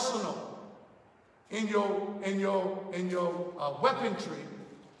an arsenal in your weaponry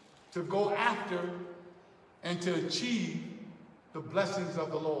to go after and to achieve the blessings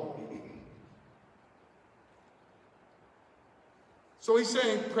of the Lord. So he's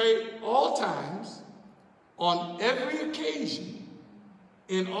saying pray all times, on every occasion,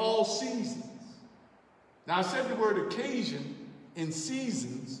 in all seasons. Now I said the word occasion in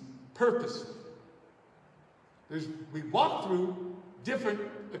seasons purposely. We walk through different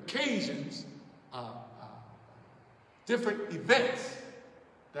occasions, different events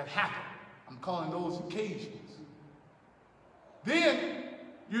that happen. I'm calling those occasions. Then,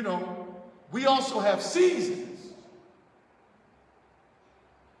 we also have seasons.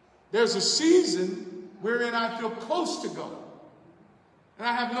 There's a season wherein I feel close to God. And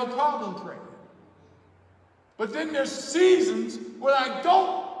I have no problem praying. But then there's seasons where I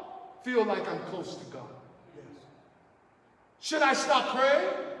don't feel like I'm close to God. Should I stop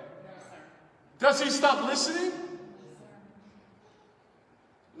praying? Does he stop listening?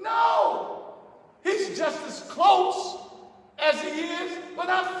 No. He's just as close as he is when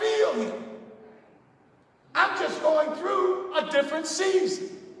I feel him. I'm just going through a different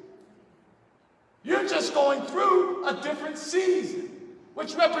season. You're just going through a different season,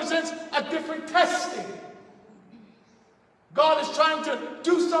 which represents a different testing. God is trying to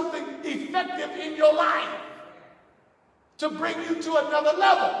do something effective in your life to bring you to another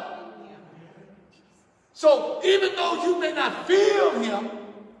level. So even though you may not feel him,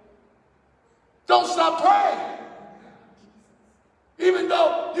 don't stop praying. Even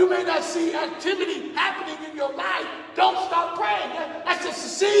though you may not see activity happening in your life, don't stop praying. That's just a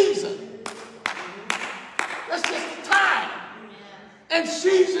season. That's just the time. And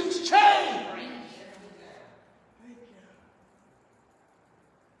seasons change.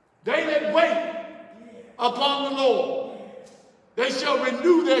 They that wait upon the Lord, they shall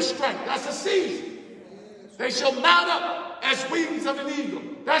renew their strength. That's a season. They shall mount up as wings of an eagle.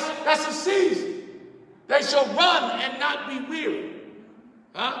 That's a season. They shall run and not be weary.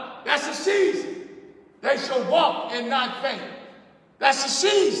 That's a season. They shall walk and not faint. That's a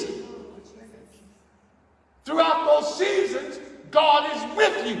season. Throughout those seasons, God is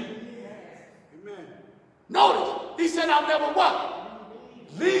with you. Amen. Notice, he said, I'll never what?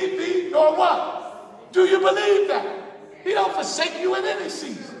 Leave thee nor what? Do you believe that? He don't forsake you in any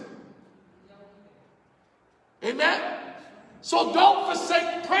season. Amen? So don't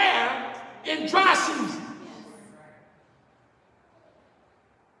forsake prayer in dry season.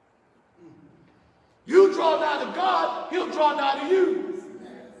 You draw nigh to God, he'll draw nigh to you.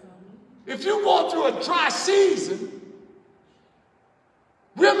 If you're going through a dry season,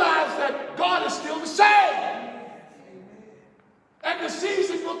 realize that God is still the same. And the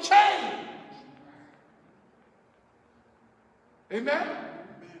season will change. Amen?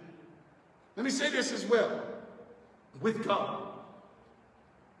 Let me say this as well. With God.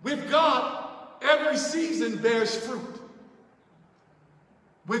 With God, every season bears fruit.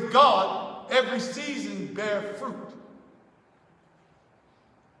 With God, every season bears fruit.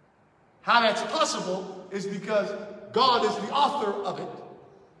 How that's possible is because God is the author of it.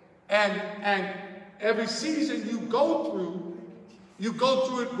 And every season you go through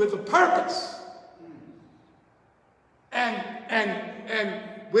it with a purpose. And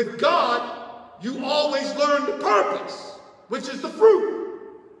with God, you always learn the purpose, which is the fruit.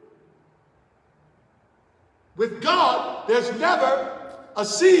 With God, there's never a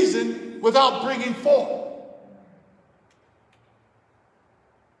season without bringing forth.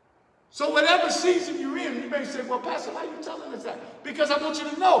 So whatever season you're in, you may say, well, Pastor, why are you telling us that? Because I want you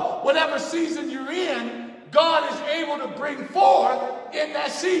to know, whatever season you're in, God is able to bring forth in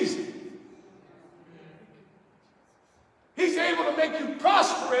that season. He's able to make you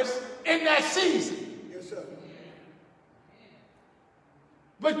prosperous in that season. Yes, sir.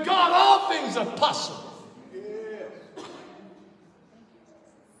 But God, all things are possible. Yes.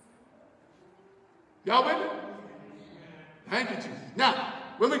 Y'all with me? Thank you, Jesus. Now,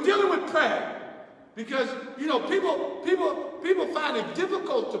 when we're dealing with prayer, because, you know, people find it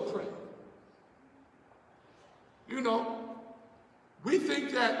difficult to pray. You know, we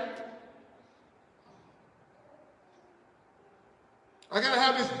think that I got to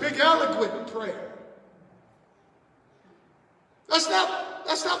have this big eloquent prayer. That's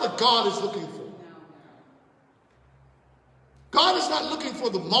not what God is looking for. God is not looking for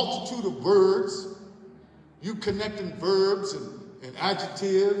the multitude of words, you connecting verbs and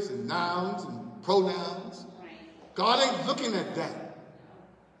adjectives and nouns and pronouns. God ain't looking at that.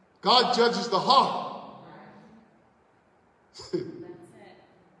 God judges the heart.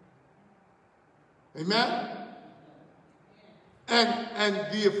 Amen? And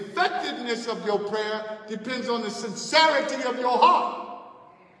the effectiveness of your prayer depends on the sincerity of your heart.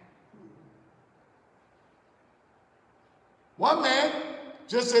 One man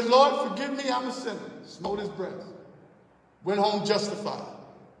just said, Lord, forgive me, I'm a sinner. Smote his breath. Went home justified.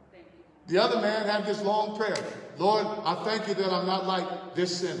 The other man had this long prayer. Lord, I thank you that I'm not like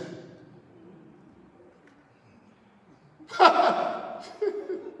this sinner.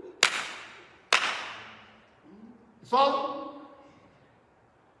 Follow?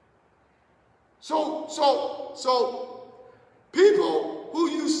 So people who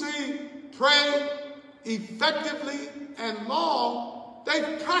you see pray effectively and long,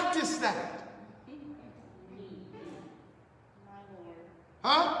 they practice that.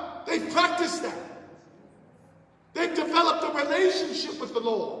 Huh? They've practiced that. They've developed a relationship with the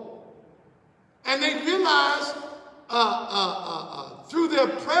Lord. And they realized through their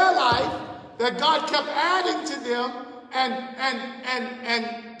prayer life that God kept adding to them, and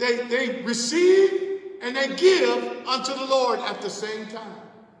they receive and they give unto the Lord at the same time.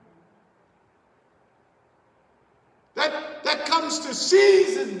 That comes to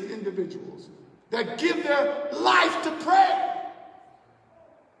seasoned individuals that give their life to prayer.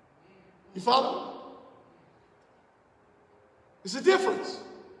 You follow? It's a difference.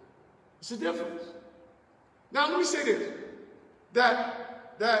 It's a difference. Now let me say this. That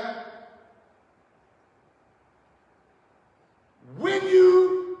when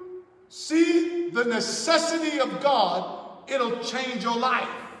you see the necessity of God, it'll change your life.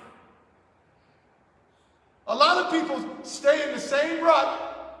 A lot of people stay in the same rut,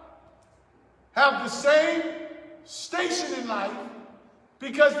 have the same station in life,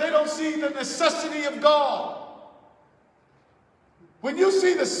 because they don't see the necessity of God. When you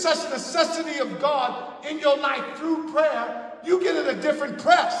see the necessity of God in your life through prayer, you get in a different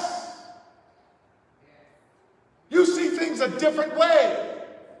press. You see things a different way.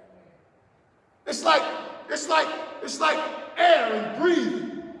 It's like air and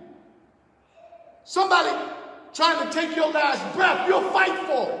breathing. Somebody trying to take your last breath, you'll fight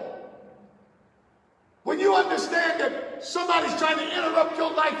for it. When you understand that somebody's trying to interrupt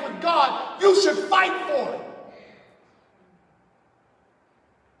your life with God, you should fight for it.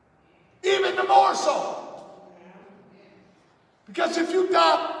 Even the more so. Because if you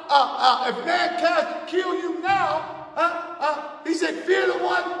die, if man can't kill you now, he said, fear the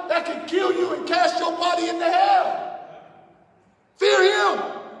one that can kill you and cast your body into hell. Fear him.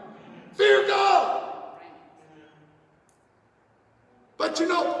 Fear God. But you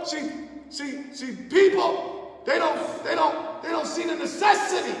know, see, people, they don't see the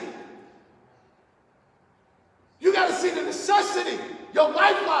necessity. You got to see the necessity. Your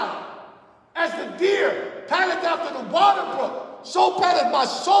lifeline. As the deer panteth after the water brook, so panteth my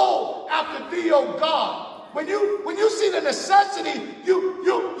soul after thee, O God. When you see the necessity,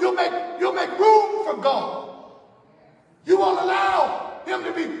 you'll make room for God. You won't allow him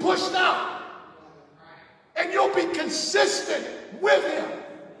to be pushed out. And you'll be consistent with him.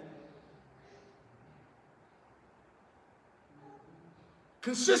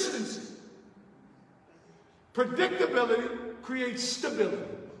 Consistency. Predictability creates stability.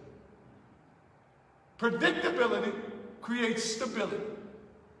 Predictability creates stability.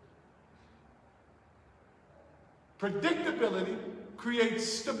 Predictability creates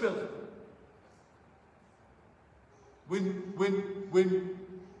stability. When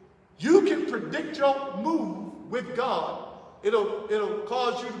you can predict your move with God, it'll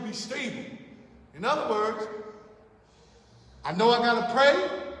cause you to be stable. In other words, I know I gotta pray,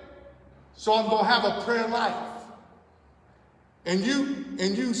 so I'm gonna have a prayer life. And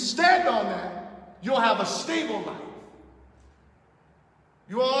you stand on that. You'll have a stable life.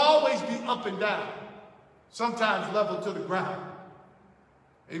 You will always be up and down, sometimes level to the ground.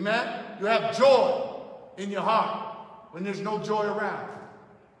 Amen? You have joy in your heart when there's no joy around.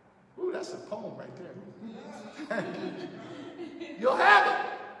 Ooh, that's a poem right there. You'll have it.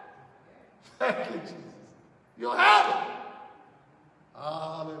 Thank you, Jesus. You'll have it.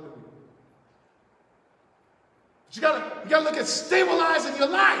 Hallelujah. But you gotta look at stabilizing your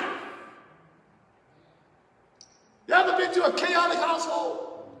life. You ever been to a chaotic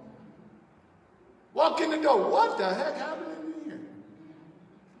household? Walk in the door. What the heck happened in here?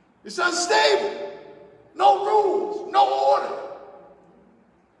 It's unstable. No rules. No order.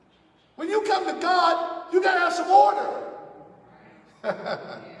 When you come to God, you got to have some order. I'm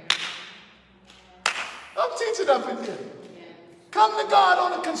teaching up in here. Come to God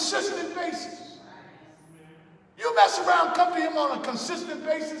on a consistent basis. You mess around, come to him on a consistent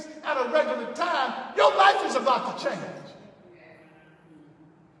basis at a regular time, your life is about to change.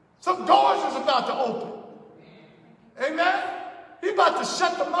 Some doors is about to open. Amen? He's about to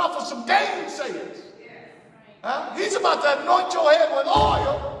shut the mouth of some gainsayers. He's about to anoint your head with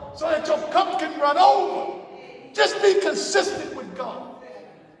oil so that your cup can run over. Just be consistent with God.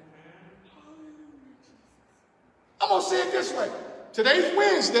 I'm going to say it this way. Today's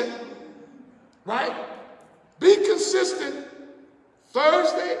Wednesday, right? Be consistent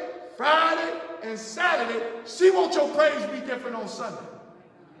Thursday, Friday, and Saturday. See, won't your praise be different on Sunday?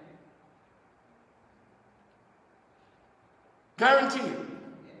 Guaranteed.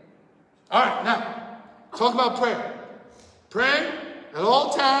 All right, now, talk about prayer. Praying at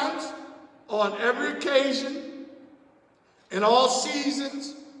all times, on every occasion, in all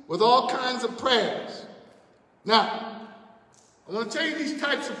seasons, with all kinds of prayers. Now, I want to tell you these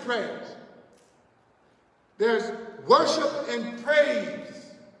types of prayers. There's worship and praise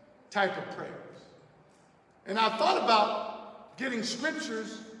type of prayers. And I thought about getting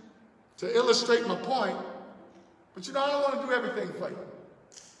scriptures to illustrate my point, but you know, I don't want to do everything for you.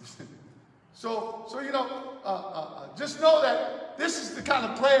 So just know that this is the kind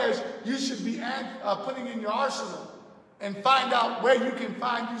of prayers you should be putting in your arsenal, and find out where you can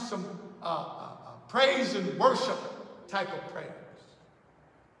find you some praise and worship type of prayers.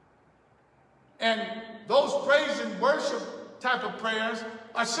 And those praise and worship type of prayers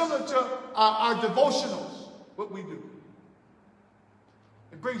are similar to our devotionals, what we do.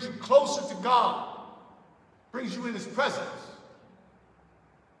 It brings you closer to God, brings you in his presence.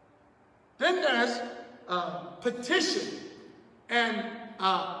 Then there's petition and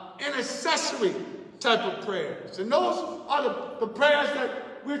intercessory type of prayers. And those are the prayers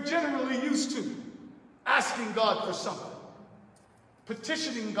that we're generally used to. Asking God for something.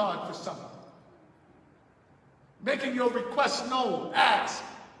 Petitioning God for something. Making your request known. Ask,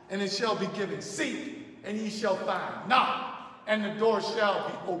 and it shall be given. Seek, and ye shall find. Knock, and the door shall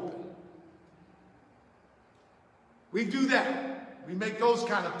be opened. We do that. We make those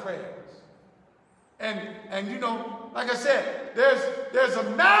kind of prayers. And you know, like I said, there's a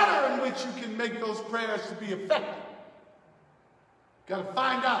manner in which you can make those prayers to be effective. You've got to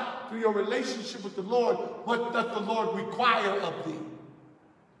find out through your relationship with the Lord what does the Lord require of thee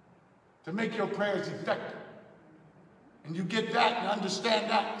to make your prayers effective. And you get that and understand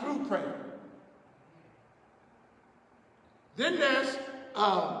that through prayer. Then there's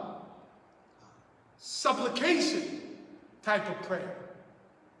supplication type of prayer.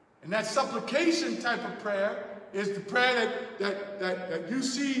 And that supplication type of prayer is the prayer that you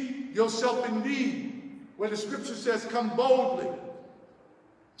see yourself in need, where the scripture says, come boldly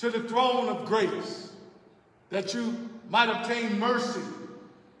to the throne of grace, that you might obtain mercy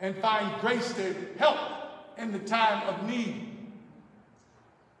and find grace to help in the time of need.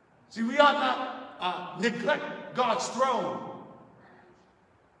 See, we ought not neglect God's throne.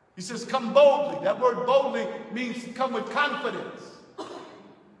 He says, come boldly. That word boldly means to come with confidence.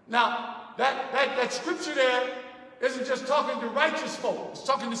 Now, that scripture there isn't just talking to righteous folk. It's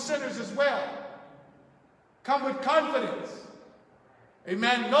talking to sinners as well. Come with confidence.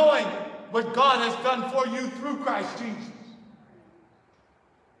 Amen. Knowing what God has done for you through Christ Jesus.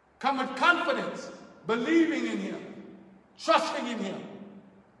 Come with confidence. Believing in him. Trusting in him.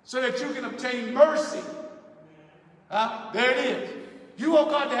 So that you can obtain mercy. There it is. You want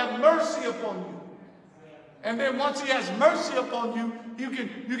God to have mercy upon you. And then once he has mercy upon you, you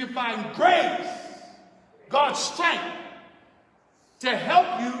can find grace, God's strength, to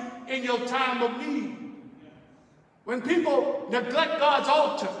help you in your time of need. When people neglect God's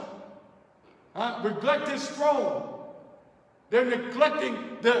altar, neglect his throne, they're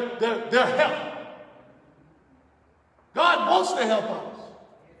neglecting their help. God wants to help us.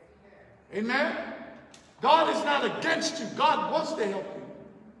 Amen? God is not against you. God wants to help you.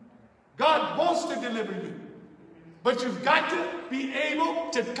 God wants to deliver you. But you've got to be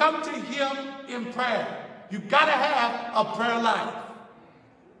able to come to him in prayer. You've got to have a prayer life.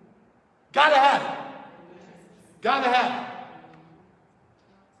 Got to have it. Got to have it.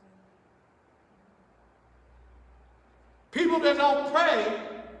 People that don't pray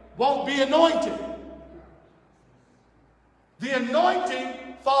won't be anointed. The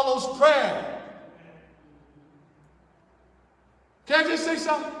anointing follows prayer. Can I just say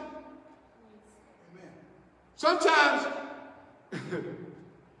something? Sometimes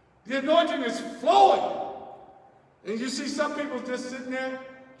the anointing is flowing. And you see some people just sitting there,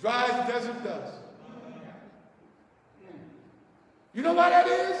 dry as desert dust. You know why that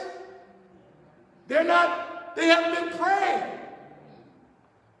is? They haven't been praying.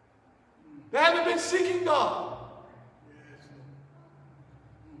 They haven't been seeking God.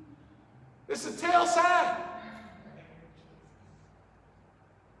 It's a tell sign.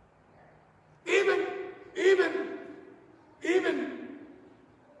 Even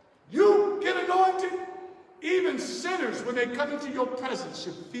you get anointed, even sinners, when they come into your presence,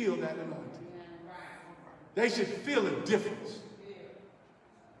 should feel that anointing. They should feel a difference.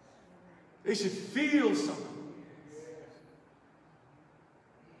 They should feel something.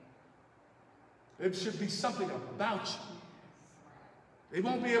 There should be something about you. They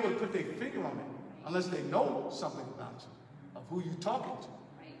won't be able to put their finger on it unless they know something about you, of who you're talking to.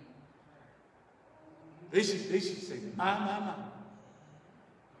 They should say, my.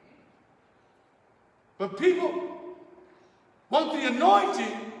 But people want the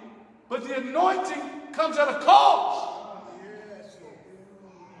anointing, but the anointing comes at a cost.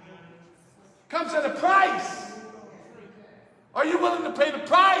 Comes at a price. Are you willing to pay the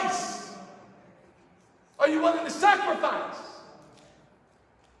price? Are you willing to sacrifice?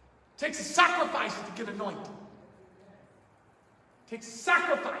 It takes a sacrifice to get anointed. It takes a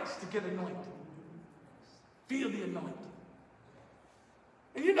sacrifice to get anointed. Feel the anointing.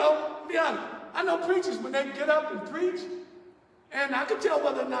 And you know, to be honest, I know preachers when they get up and preach, and I can tell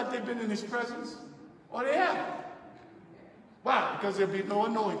whether or not they've been in his presence or they haven't. Why? Because there'll be no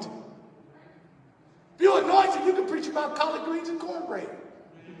anointing. If you're anointed, you can preach about collard greens and cornbread.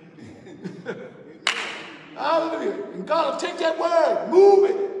 Hallelujah. And God will take that word, move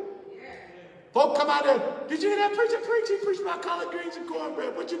it. Folk come out there, did you hear that preacher preach? He preached about collard greens and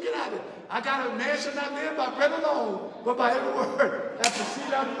cornbread. What'd you get out of it? I got a man should not live by bread alone, but by every word that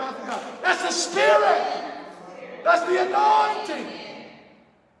proceeds out of the mouth of God. That's the Spirit. That's the anointing.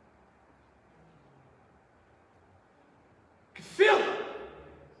 You can feel it.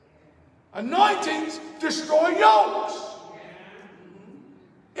 Anointings destroy yokes.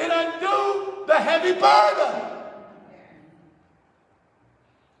 It undo the heavy burden.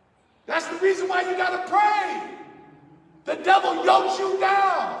 That's the reason why you got to pray. The devil yokes you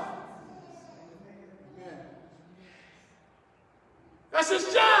down. That's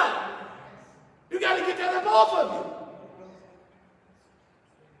his job. You got to get that up off of you.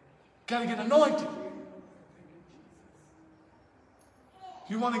 Got to get anointed. If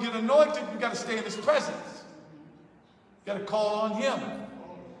you want to get anointed, you got to stay in his presence. You got to call on him.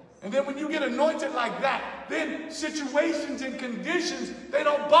 And then when you get anointed like that, then situations and conditions, they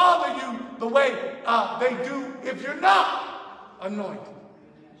don't bother you the way they do if you're not anointed.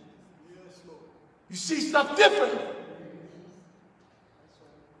 You see stuff differently.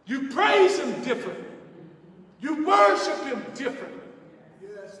 You praise him differently. You worship him differently.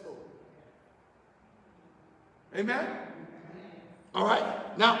 Amen? All right.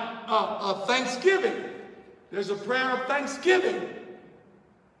 Now, Thanksgiving. There's a prayer of thanksgiving.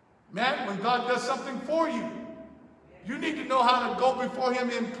 Man, when God does something for you, you need to know how to go before him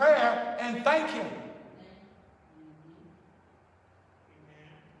in prayer and thank him.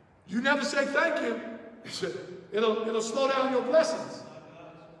 You never say thank you. It'll slow down your blessings.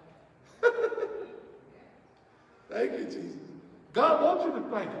 Thank you, Jesus. God wants you to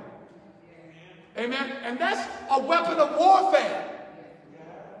thank him. Amen. And that's a weapon of warfare.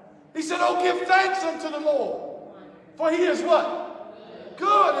 He said, oh, give thanks unto the Lord. For he is what?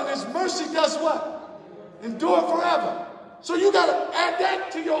 Good. And his mercy does what? Endure forever. So you got to add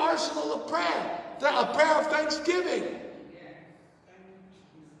that to your arsenal of prayer. A prayer of thanksgiving.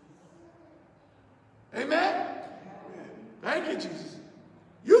 Amen? Thank you, Jesus.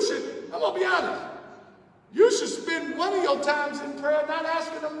 You should, I'm going to be honest. You should spend one of your times in prayer not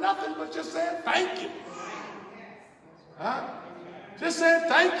asking them nothing, but just saying thank you. Huh? Just saying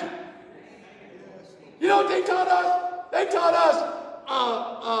thank you. You know what they taught us? They taught us,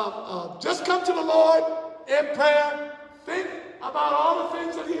 just come to the Lord in prayer, think about all the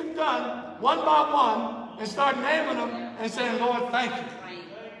things that he has done, one by one, and start naming them and saying, Lord, thank you.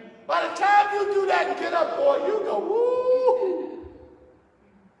 By the time you do that and get up, boy, you go, woo.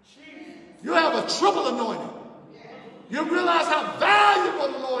 You have a triple anointing. You realize how valuable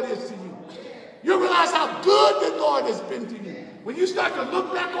the Lord is to you. You realize how good the Lord has been to you. When you start to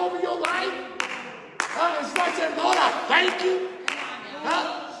look back over your life and start saying, Lord, I thank you.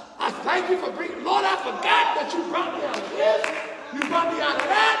 I thank you for bringing, Lord, I forgot that you brought me out of this. You brought me out of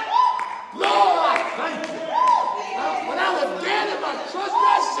that. Lord, I thank you. When I was dead in my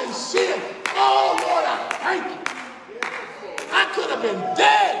trespasses and sin, oh, Lord, I thank you. I could have been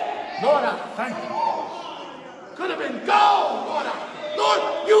dead. Lord, I thank you. Could have been gone. Lord,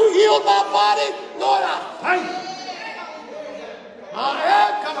 you healed my body. Lord, I thank you.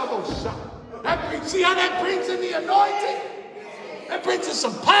 See how that brings in the anointing? That brings in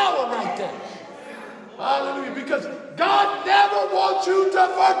some power right there. Hallelujah. Because God never wants you to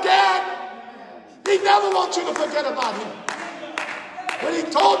forget. He never wants you to forget about him. When he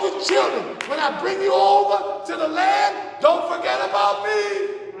told the children, when I bring you over to the land, don't forget about me.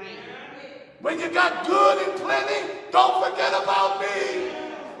 When you got good and plenty, don't forget about me.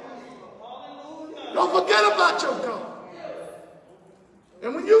 Don't forget about your God.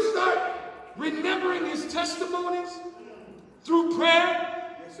 And when you start remembering his testimonies through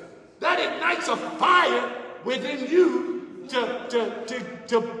prayer, that ignites a fire within you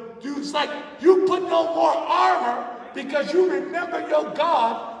it's like you put no more armor because you remember your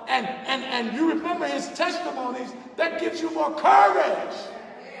God and you remember his testimonies. That gives you more courage.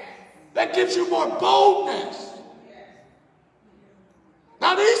 That gives you more boldness.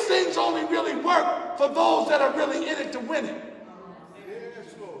 Now these things only really work for those that are really in it to win it.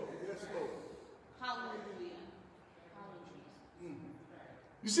 Yes, Lord. Yes, Lord. Hallelujah.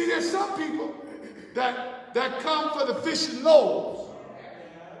 You see, there's some people that come for the fish and loaves.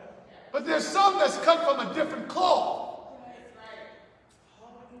 But there's some that's cut from a different cloth.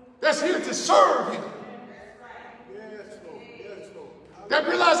 That's here to serve him. That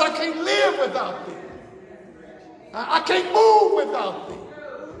realize I can't live without thee. I can't move without thee.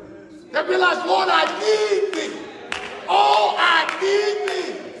 That realize, Lord, I need thee. Oh, I need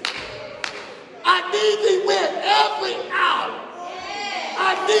thee. I need thee with every hour.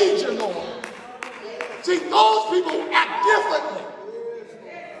 I need you, Lord. See, those people act differently.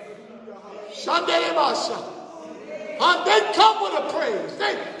 They come with a praise.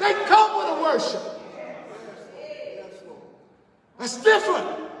 They come with a worship. That's different.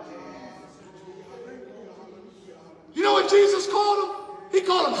 You know what Jesus called them? He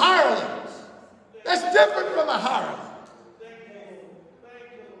called them hirelings. That's different from a hireling.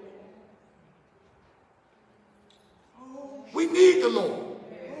 We need the Lord.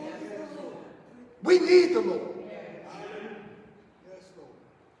 We need the Lord.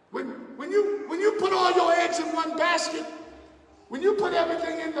 When you put all your eggs in one basket, when you put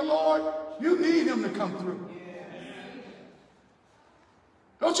everything in the Lord, you need him to come through.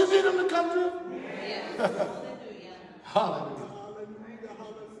 Don't you need him to come through? Hallelujah.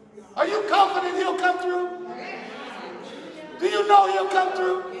 Are you confident he'll come through? Do you know he'll come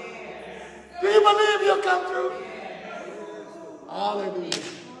through? Do you believe he'll come through? Hallelujah.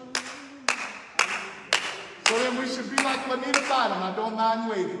 So then we should be like Juanita Bynum. I don't mind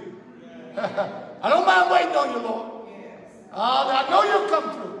waiting. I don't mind waiting on you, Lord. I know you'll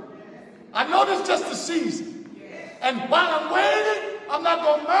come through. I know this is just a season. And while I'm waiting, I'm not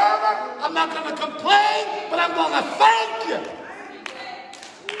going to murmur. I'm not going to complain. But I'm going to thank you.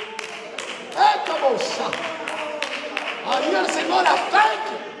 Hey, come on, son. You got to say, Lord, I thank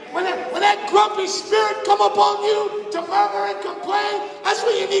you. When that grumpy spirit come upon you to murmur and complain, that's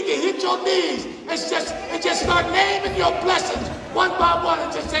when you need to hit your knees and just start naming your blessings one by one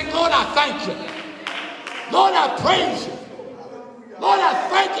and just say, Lord, I thank you. Lord, I praise you. Lord, I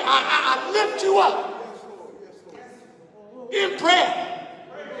thank you. I lift you up in prayer.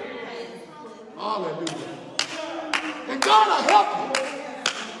 Hallelujah. And God will help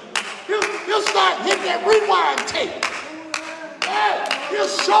you. He'll start hitting that rewind tape. He'll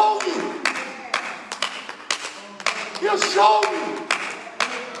show you. He'll show you.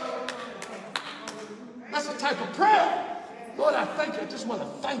 That's the type of prayer. Lord, I thank you. I just want to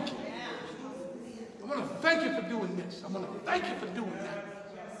thank you. I want to thank you for doing this. I want to thank you for doing that.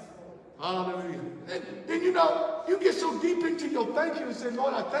 Hallelujah. Then you know, you get so deep into your thank you and say,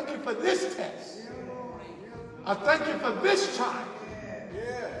 Lord, I thank you for this test. I thank you for this time.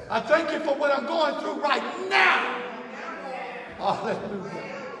 I thank you for what I'm going through right now. Hallelujah.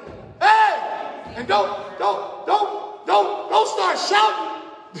 Hey! And don't start shouting.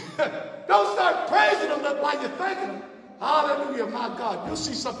 Don't start praising them while you're thanking them. Hallelujah, my God. You'll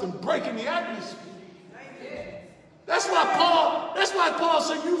see something break in the atmosphere. That's why Paul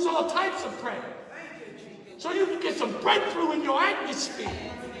said use all types of prayer. So you can get some breakthrough in your atmosphere.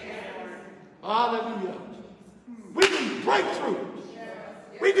 Hallelujah. We need breakthrough.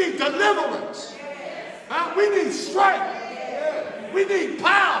 We need deliverance. We need strength. We need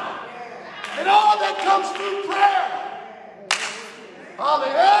power. And all that comes through prayer.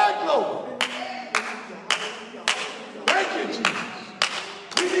 Hallelujah. Glory. Thank you, Jesus.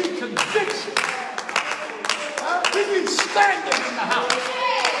 We need conviction. We need standing in the house.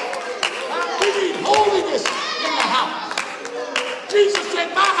 We need holiness in the house. Jesus said,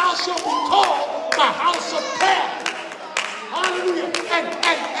 my house shall be called the house of prayer. Hallelujah. And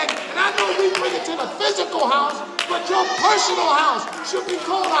I know we bring it to the physical house, but your personal house should be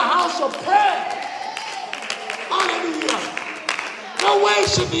called a house of prayer. Hallelujah. No way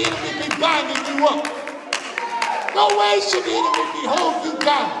should the enemy be binding you up. No way should the enemy be holding you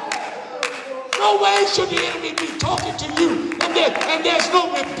down. No way should the enemy be talking to you and there's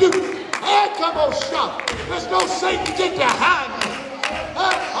no rebuke. Hey, come on, shout. There's no Satan get behind me.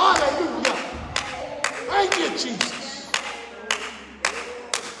 Hallelujah. Thank you, Jesus.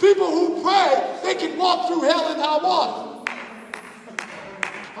 People who pray, they can walk through hell and high water.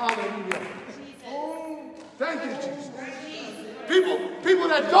 Hallelujah. Thank you, Jesus. People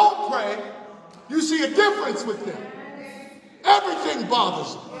that don't pray, you see a difference with them. Everything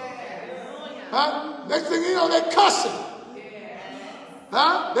bothers them. Next thing you know, they're cussing.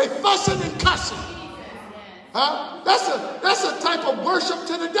 They fussing and cussing. That's a type of worship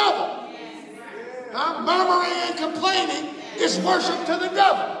to the devil. Murmuring and complaining is worship to the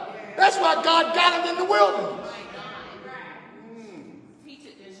devil. That's why God got him in the wilderness.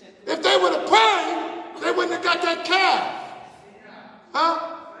 If they would have prayed, they wouldn't have got that calf.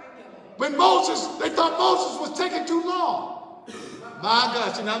 Huh? When Moses, they thought Moses was taking too long. My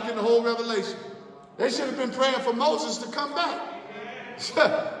God, see, now I'm getting the whole revelation. They should have been praying for Moses to come back.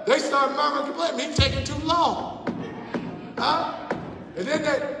 They started murmuring and complaining. He's taking too long. Huh? And then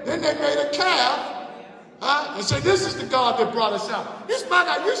they made a calf. Huh? And said, this is the God that brought us out. This my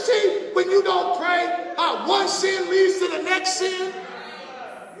God. You see, when you don't pray, how one sin leads to the next sin?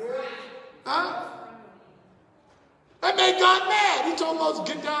 Huh? That made God mad. He told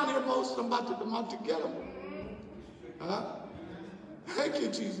Moses, get down here, Moses. I'm about to get him. Huh? Thank you,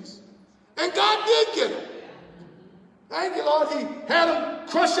 Jesus. And God did get him. Thank you, Lord. He had him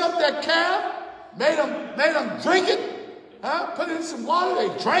crush up that calf, made him drink it, huh? Put it in some water,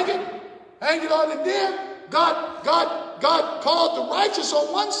 they drank it. Thank you, Lord. And then God called the righteous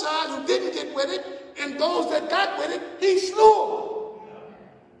on one side who didn't get with it, and those that got with it, he slew them.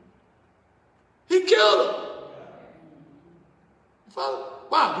 He killed them.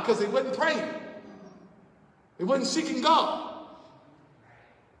 Why? Because they wasn't praying. They wasn't seeking God.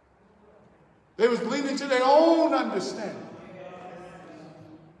 They was believing to their own understanding.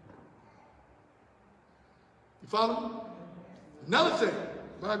 You follow me? Another thing,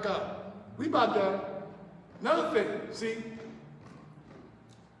 my God, we about done. Another thing, see,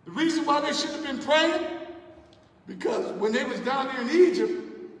 the reason why they should have been praying, because when they was down there in Egypt,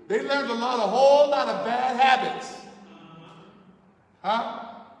 they learned a whole lot of bad habits. Huh?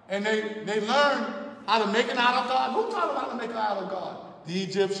 And they learned how to make an idol god. Who taught them how to make an idol god? The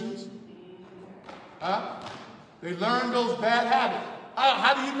Egyptians. Huh? They learned those bad habits.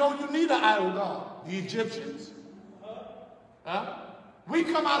 How do you know you need an idol god? The Egyptians. Huh? We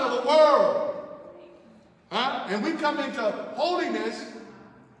come out of the world. Huh? And we come into holiness.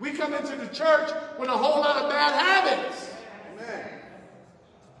 We come into the church with a whole lot of bad habits. Amen.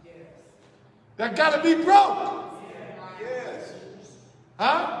 That got to be broke. Yes.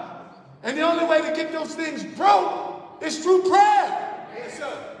 Huh? And the only way to get those things broke is through prayer. Yes,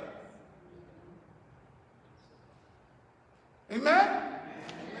 sir. Amen? Amen.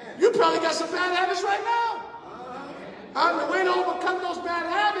 You probably got some bad habits right now. The way to overcome those bad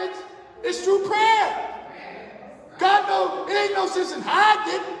habits is through prayer. God knows. It ain't no sense in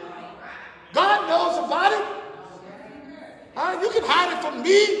hiding it. God knows about it. You can hide it from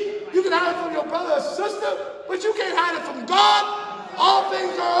me. You can hide it from your brother or sister. But you can't hide it from God. All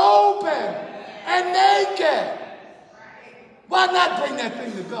things are open and naked. Why not bring that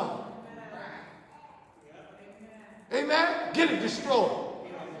thing to God? Amen? Get it destroyed.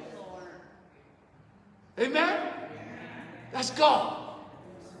 Amen? That's God.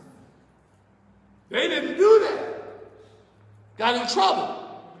 They didn't do that. Got in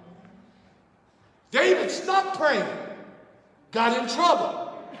trouble. David stopped praying. Got in trouble.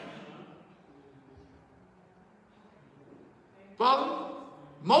 Follow?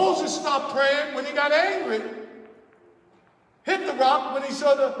 Moses stopped praying when he got angry. Hit the rock when he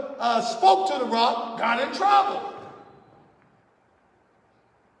spoke to the rock. Got in trouble.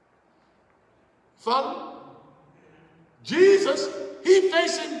 Follow? Jesus, he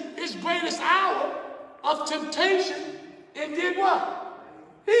facing his greatest hour of temptation and did what?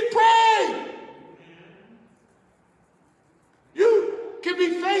 He prayed. You can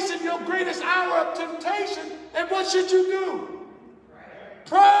be facing your greatest hour of temptation, and what should you do?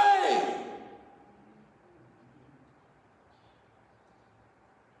 Pray.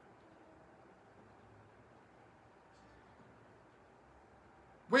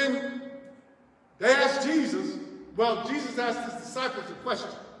 When they asked Jesus, Jesus asked his disciples a question.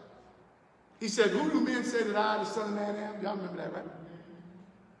 He said, who do men say that I, the Son of Man, am? Y'all remember that, right?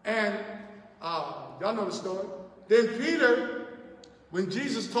 And y'all know the story. Then Peter, when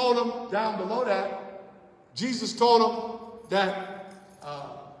Jesus told him down below that, Jesus told him that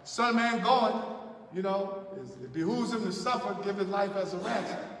Son of Man going, it behooves him to suffer, give his life as a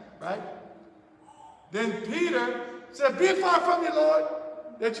ransom, right? Then Peter said, be it far from you, Lord,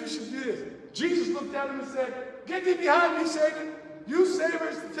 that you should do this. Jesus looked at him and said, get thee behind me, Satan. You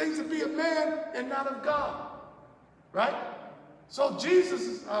savors the things to be of man and not of God. Right? So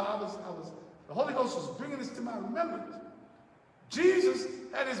Jesus, the Holy Ghost was bringing this to my remembrance. Jesus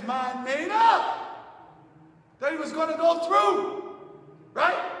had his mind made up that he was going to go through.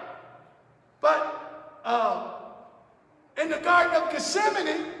 Right? But in the Garden of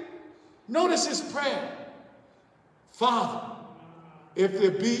Gethsemane, notice his prayer. Father, if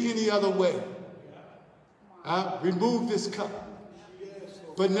there be any other way, remove this cup.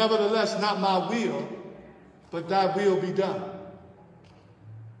 But nevertheless, not my will, but thy will be done.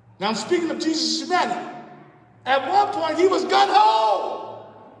 Now I'm speaking of Jesus' humanity. At one point, he was gung-ho.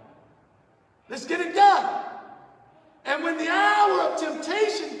 Let's get it done. And And when the hour of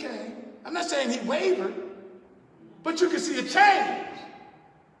temptation came, I'm not saying he wavered, but you can see a change.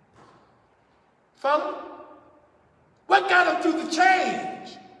 Follow? What got him through the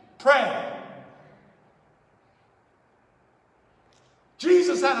change? Prayer.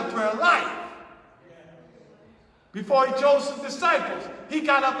 Jesus had a prayer life. Before he chose his disciples, he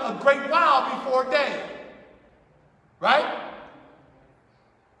got up a great while before day. Right?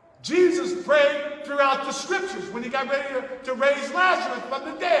 Jesus prayed throughout the scriptures. When he got ready to raise Lazarus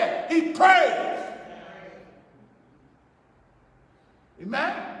from the dead, he prayed.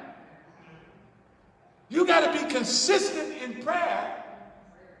 Amen? You got to be consistent in prayer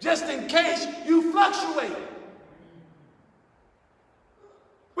just in case you fluctuate.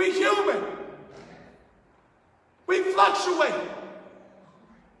 We human. We fluctuate.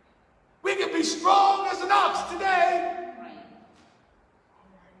 We can be strong as an ox today.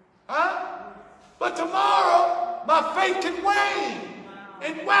 Huh? But tomorrow, my faith can wane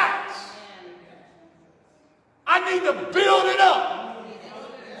and wax. I need to build it up.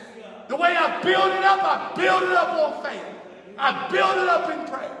 The way I build it up on faith. I build it up in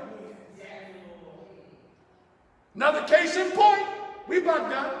prayer. Another case in point, we about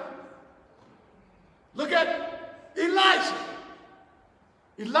done. Look at Elijah.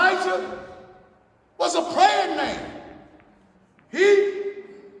 Elijah was a praying man. He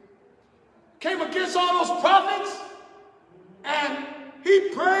came against all those prophets and he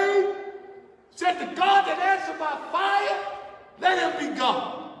prayed, said, the God that answered by fire, let him be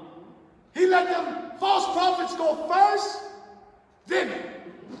God. He let them false prophets go first, then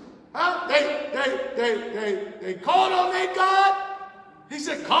they called on their God. He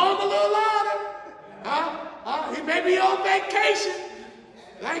said, call him a little louder. He may be on vacation.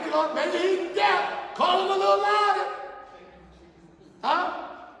 Thank you, Lord. Maybe he's deaf. Call him a little louder.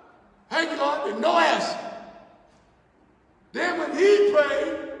 Thank you, Lord. And no answer. Then when he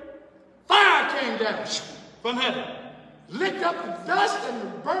prayed, fire came down from heaven. Licked up the dust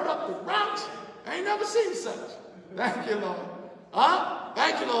and burnt up the rocks. I ain't never seen such. Thank you, Lord.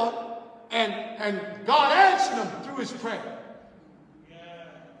 Thank you, Lord. And God answered him through his prayer.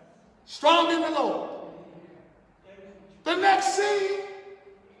 Strong in the Lord. The next scene,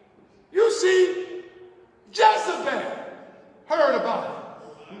 you see Jezebel heard about it.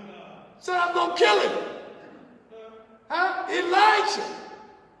 Said, I'm going to kill him. Elijah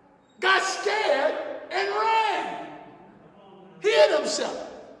got scared and ran. Hid himself.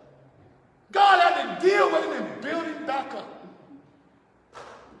 God had to deal with him and build him back up.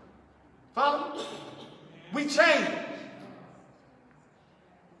 Follow? We change.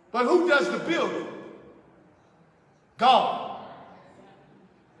 But who does the building? God.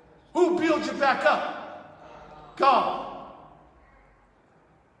 Who builds you back up? God.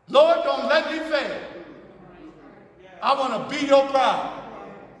 Lord, don't let me fail. I want to be your bride.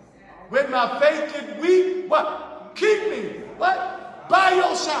 When my faith gets weak, what? Keep me. What? By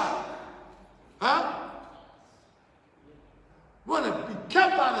your side. Want to be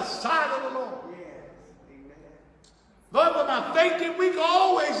kept by the side of the Lord. Lord, when my faith gets weak,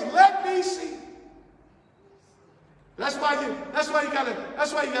 always let me see. That's why you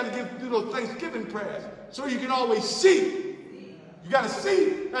gotta do those Thanksgiving prayers, so you can always see. You gotta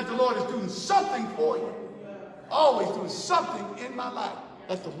see that the Lord is doing something for you. Always doing something in my life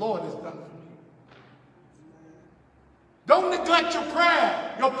that the Lord has done for me. Don't neglect your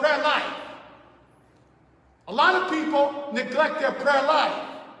prayer life. A lot of people neglect their prayer life.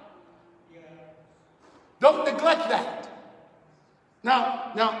 Don't neglect that.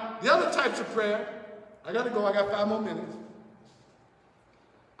 Now, the other types of prayer, I got to go, I got 5 more minutes.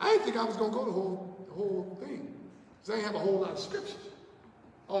 I didn't think I was going to go the whole thing, because I didn't have a whole lot of scriptures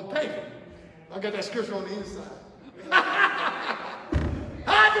on paper. I got that scripture on the inside.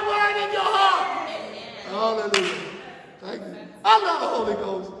 Hide the word in your heart. Hallelujah. Thank you. I love the Holy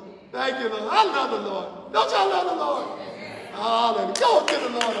Ghost. Thank you, Lord. I love the Lord. Don't y'all love the Lord? Hallelujah. Go and give the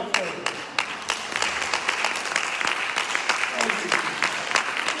Lord a praise.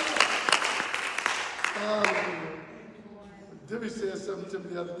 Debbie said something to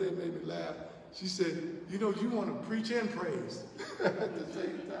me the other day, made me laugh. She said, you know, you want to preach and praise at the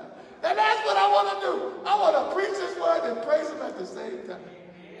same time. And that's what I want to do. I want to preach his word and praise him at the same time.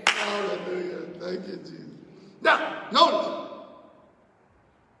 Hallelujah. Thank you, Jesus. Now, notice.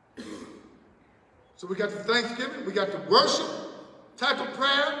 So we got the Thanksgiving, we got the worship type of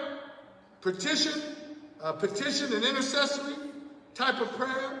prayer, petition and intercessory type of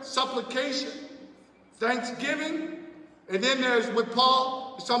prayer, supplication, thanksgiving, and then there's what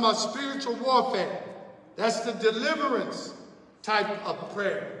Paul is talking about, spiritual warfare. That's the deliverance type of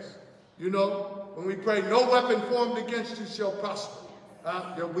prayers. You know, when we pray, no weapon formed against you shall prosper.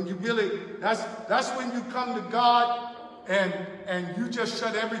 When you really, that's when you come to God and you just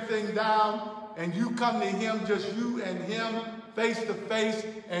shut everything down and you come to him, just you and him, face to face,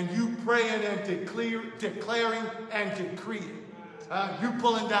 and you praying and declaring and decreeing. You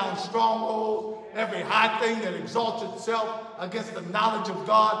pulling down strongholds, every high thing that exalts itself against the knowledge of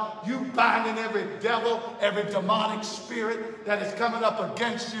God. You binding every devil, every demonic spirit that is coming up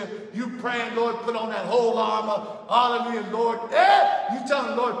against you. You praying, Lord, put on that whole armor. Hallelujah, Lord. You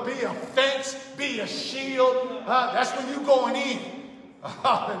telling Lord, be a fence, be a shield. That's when you going in.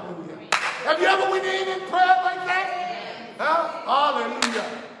 Hallelujah. Have you ever went in prayer like that? Hallelujah.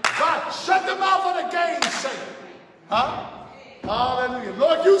 God, shut the mouth of the gainsayer. Hallelujah.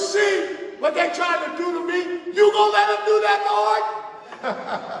 Lord, you see what they trying to do to me. You gonna let them do that, Lord?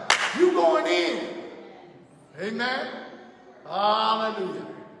 You going in. Amen. Hallelujah.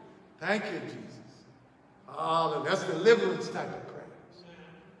 Thank you, Jesus. Hallelujah. That's deliverance type of prayers.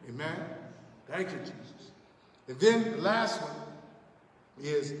 Amen. Thank you, Jesus. And then the last one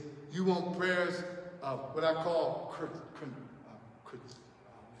is you want prayers of what I call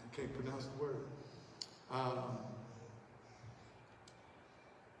I can't pronounce the word.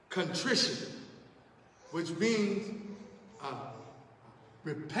 Contrition, which means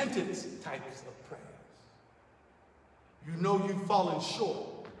repentance types of prayers. You know you've fallen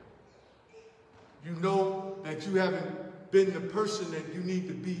short. You know that you haven't been the person that you need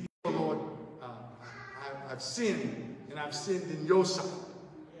to be. Oh, Lord, I've sinned, and I've sinned in your sight.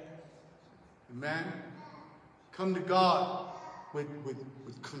 Amen. Come to God with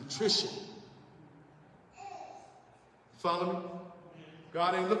contrition. Follow me?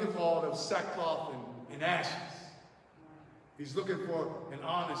 God ain't looking for all those sackcloth and ashes. He's looking for an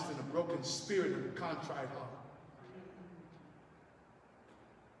honest and a broken spirit and a contrite heart.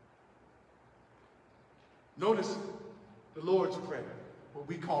 Notice the Lord's Prayer, what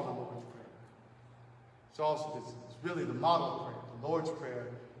we call the Lord's Prayer. It's really the model prayer. The Lord's Prayer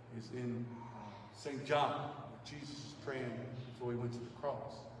is in St. John, where Jesus is praying before he went to the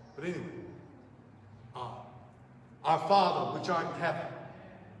cross. But anyway, our Father, which art in heaven,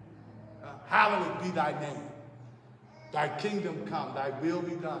 hallowed be thy name. Thy kingdom come, thy will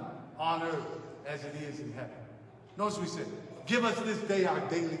be done on earth as it is in heaven. Notice we said, give us this day our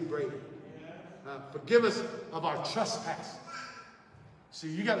daily bread. Forgive us of our trespasses. See,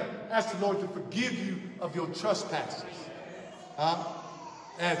 you got to ask the Lord to forgive you of your trespasses.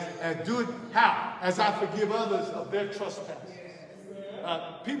 And do it how? As I forgive others of their trespasses.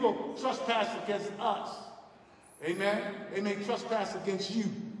 People trespass against us. Amen? They may trespass against you.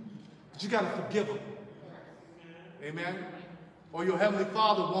 But you got to forgive them. Amen? Or your Heavenly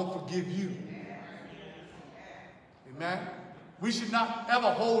Father won't forgive you. Amen? We should not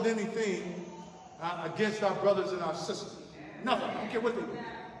ever hold anything against our brothers and our sisters. Nothing. I don't care what they do.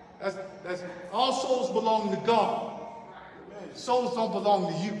 That's all souls belong to God. Souls don't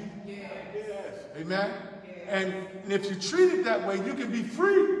belong to you. Amen? And if you treat it that way, you can be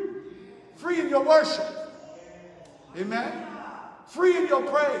free. Free in your worship. Amen? Free in your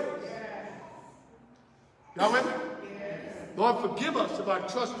praise. Y'all with me? Lord, forgive us of our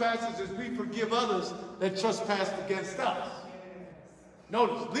trespasses as we forgive others that trespass against us.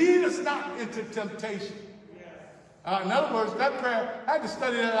 Notice, lead us not into temptation. In other words, that prayer, I had to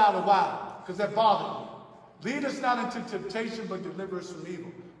study that out a while because that bothered me. Lead us not into temptation, but deliver us from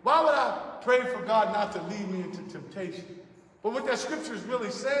evil. Why would I pray for God not to lead me into temptation? But what that scripture is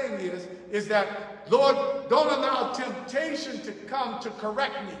really saying is that, Lord, don't allow temptation to come to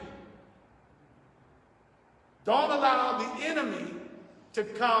correct me. Don't allow the enemy to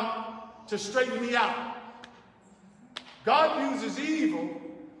come to straighten me out. God uses evil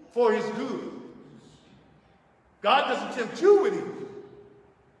for his good. God doesn't tempt you with evil.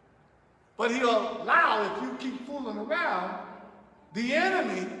 But he'll allow, if you keep fooling around, the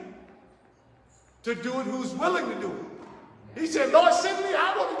enemy to do it who's willing to do it. He said, Lord, send me,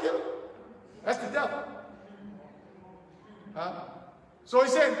 I want to get it. That's the devil. So he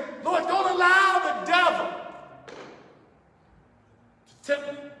said, Lord, don't allow the devil to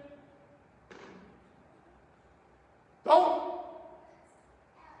tempt me. Don't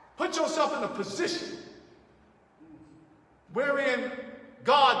put yourself in a position wherein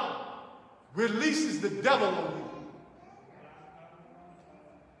God releases the devil on you.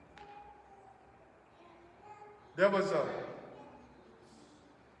 There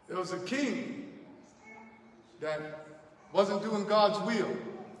was a king that wasn't doing God's will.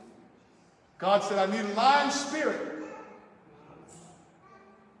 God said, I need a lion spirit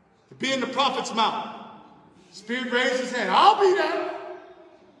to be in the prophet's mouth. Spirit raised his hand. I'll be there.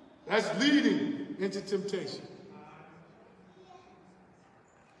 That's leading into temptation.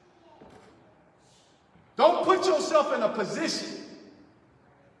 Don't put yourself in a position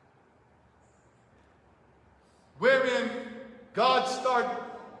wherein God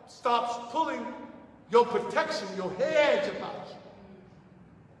stops pulling your protection, your hedge about you,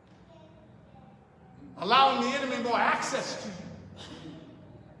 allowing the enemy more access to you,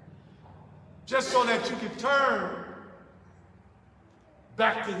 just so that you can turn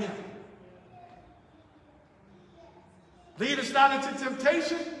back to him. Lead us not into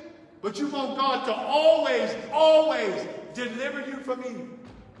temptation, but you want God to always, always deliver you from evil.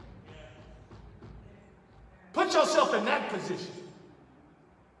 Put yourself in that position,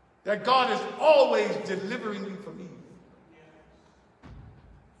 that God is always delivering you from evil.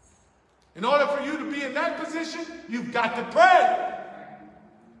 In order for you to be in that position, you've got to pray.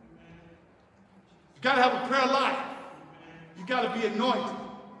 You've got to have a prayer life. You've got to be anointed.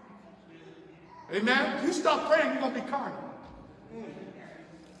 Amen? If you stop praying, you're going to be carnal.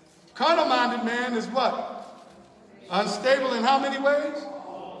 Carnal-minded man is what? Unstable in how many ways?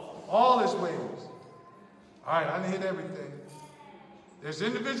 All his ways. All right, I need everything. There's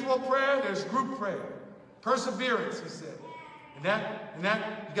individual prayer, there's group prayer. Perseverance, he said. And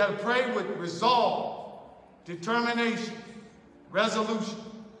that you got to pray with resolve, determination, resolution.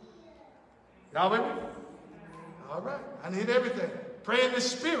 Y'all with me? All right, I need everything. Pray in the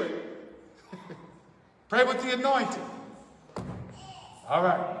Spirit. Pray with the anointing. All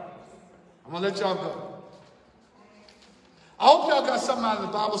right. I'm going to let y'all go. I hope y'all got something out of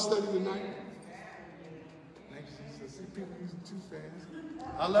the Bible study tonight. Thank you, Jesus. See people using 2 fans.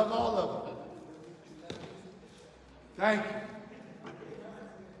 I love all of them. Thank you.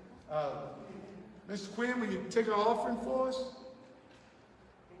 Mr. Quinn, will you take our offering for us?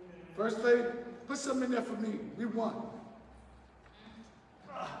 First lady, put something in there for me. We want.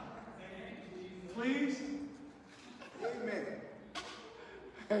 Please. Amen.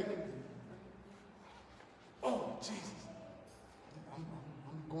 Hey. Oh, Jesus. I'm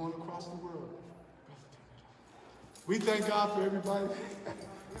going across the world. We thank God for everybody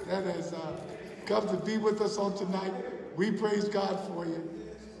that has come to be with us on tonight. We praise God for you.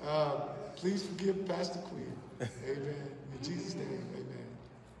 Please forgive Pastor Quinn. Amen. In Jesus' name, amen.